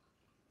job.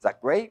 Is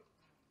that great?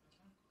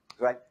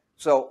 Right?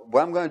 So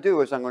what I'm going to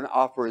do is I'm going to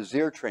offer a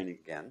ZEER training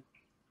again.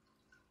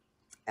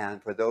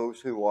 And for those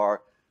who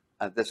are,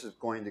 this is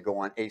going to go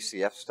on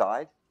ACF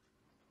side.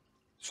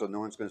 So no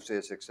one's going to see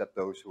this except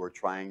those who are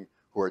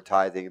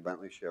tithing,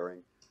 abundantly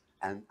sharing.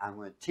 And I'm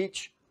going to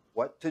teach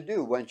what to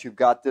do once you've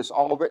got this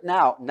all written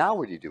out. Now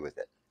what do you do with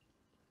it?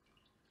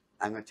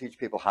 I'm going to teach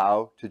people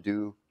how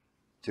to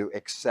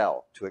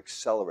excel, to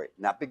accelerate.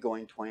 Not be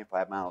going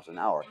 25 miles an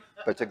hour,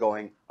 but to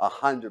going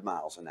 100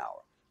 miles an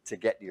hour to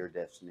get to your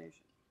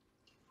destination.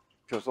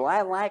 So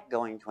I like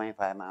going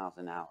 25 miles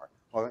an hour.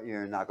 Well,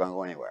 you're not going to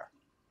go anywhere.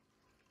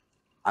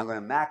 I'm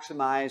going to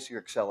maximize your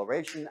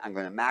acceleration. I'm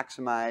going to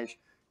maximize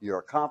your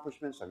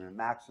accomplishments. I'm going to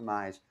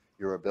maximize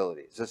your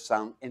abilities. Does this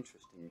sound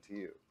interesting to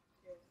you?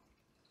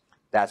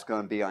 That's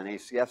going to be on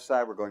ACF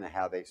side. We're going to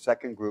have a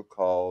second group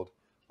called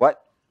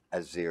what?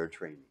 A ZEER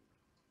training.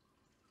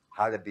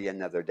 How to be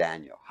another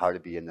Daniel. How to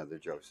be another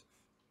Joseph.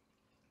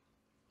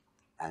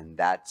 And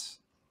that's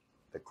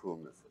the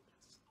coolness of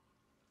this.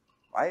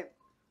 Right?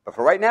 But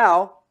for right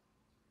now,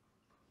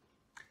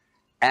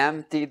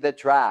 empty the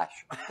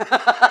trash.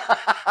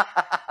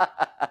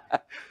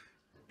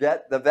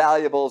 Get the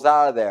valuables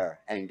out of there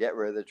and get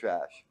rid of the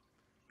trash.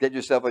 Get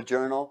yourself a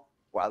journal,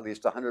 well, at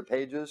least 100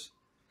 pages,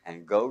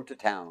 and go to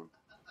town.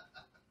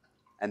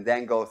 And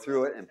then go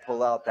through it and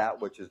pull out that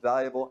which is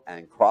valuable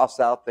and cross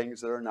out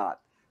things that are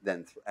not.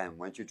 And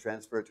once you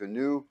transfer it to a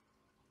new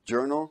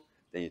journal,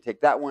 then you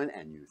take that one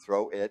and you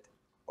throw it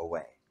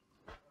away.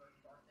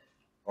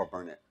 Or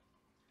burn it.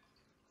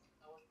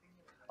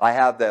 I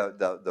have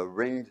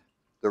the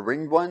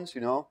ringed ones,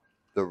 you know,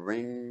 the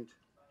ringed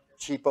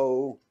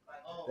cheapo.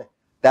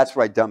 That's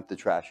where I dump the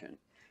trash in.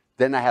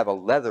 Then I have a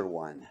leather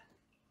one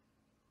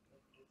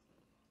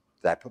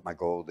that I put my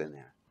gold in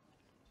there.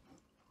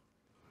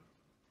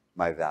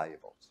 My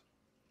valuables.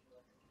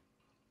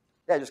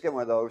 Yeah, just get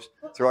one of those,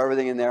 throw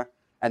everything in there,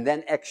 and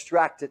then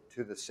extract it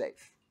to the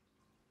safe.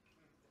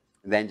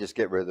 And then just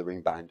get rid of the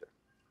ring binder.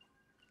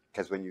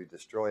 Because when you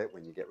destroy it,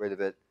 when you get rid of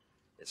it,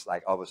 it's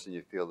like all of a sudden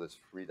you feel this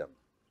freedom.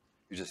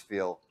 You just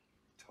feel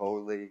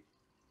totally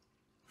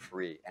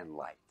free and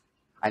light.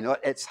 I know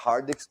it's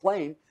hard to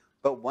explain,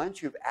 but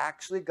once you've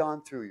actually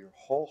gone through your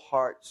whole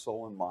heart,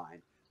 soul, and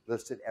mind,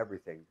 listed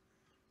everything,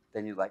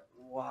 then you're like,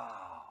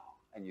 wow.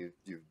 And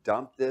you've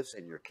dumped this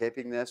and you're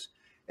keeping this.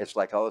 It's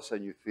like all of a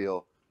sudden you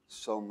feel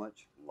so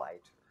much lighter.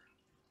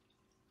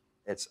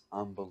 It's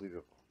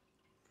unbelievable.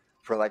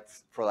 For like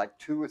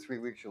 2 or 3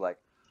 weeks,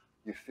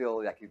 you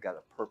feel like you've got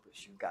a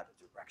purpose, you've got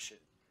a direction.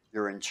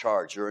 You're in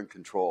charge, you're in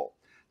control.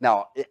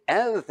 Now,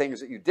 any of the things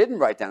that you didn't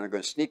write down are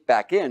going to sneak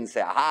back in and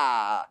say,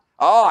 aha,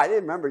 oh, I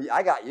didn't remember,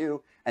 I got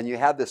you. And you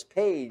have this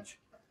page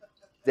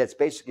that's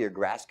basically a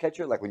grass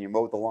catcher, like when you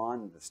mow the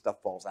lawn, the stuff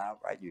falls out,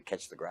 right? You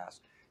catch the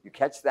grass. You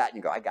catch that and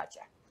you go, I got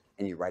you.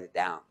 And you write it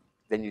down.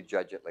 Then you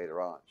judge it later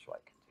on. Should I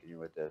continue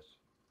with this?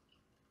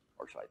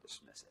 Or should I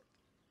dismiss it?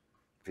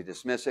 If you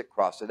dismiss it,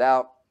 cross it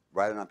out,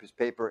 write it on a piece of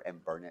paper,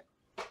 and burn it.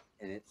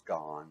 And it's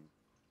gone.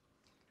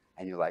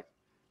 And you're like,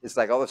 it's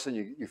like all of a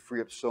sudden you free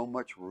up so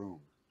much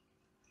room.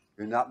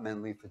 You're not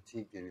mentally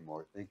fatigued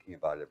anymore thinking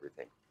about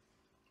everything.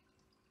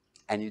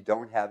 and you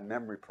don't have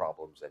memory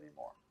problems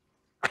anymore.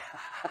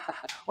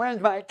 Where's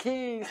my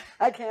keys?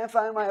 I can't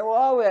find my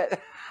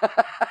wallet.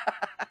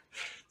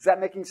 Is that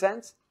making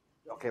sense?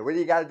 Okay, what do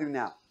you got to do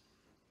now?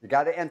 You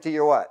got to empty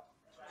your what?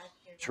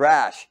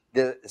 Trash.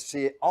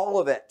 See all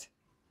of it.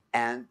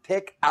 And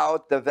pick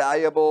out the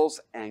valuables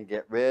and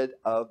get rid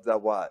of the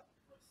what?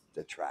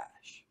 The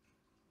trash.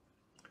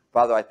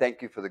 Father, I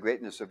thank you for the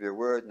greatness of your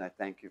word, and I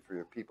thank you for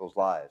your people's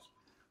lives,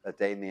 that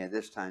they may at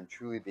this time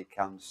truly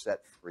become set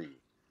free,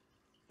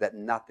 that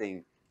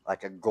nothing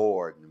like a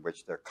gourd in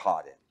which they're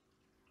caught in,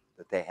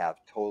 that they have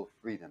total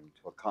freedom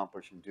to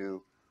accomplish and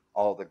do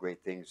all the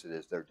great things that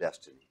is their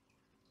destiny,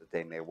 that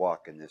they may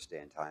walk in this day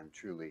and time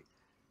truly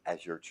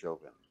as your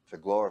children, to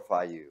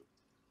glorify you,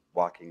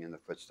 walking in the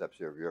footsteps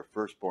of your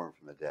firstborn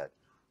from the dead,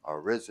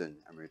 our risen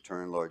and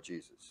returned Lord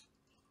Jesus,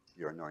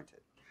 your anointed.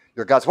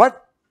 You're God's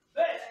what?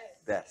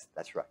 Best.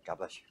 That's right. God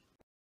bless you.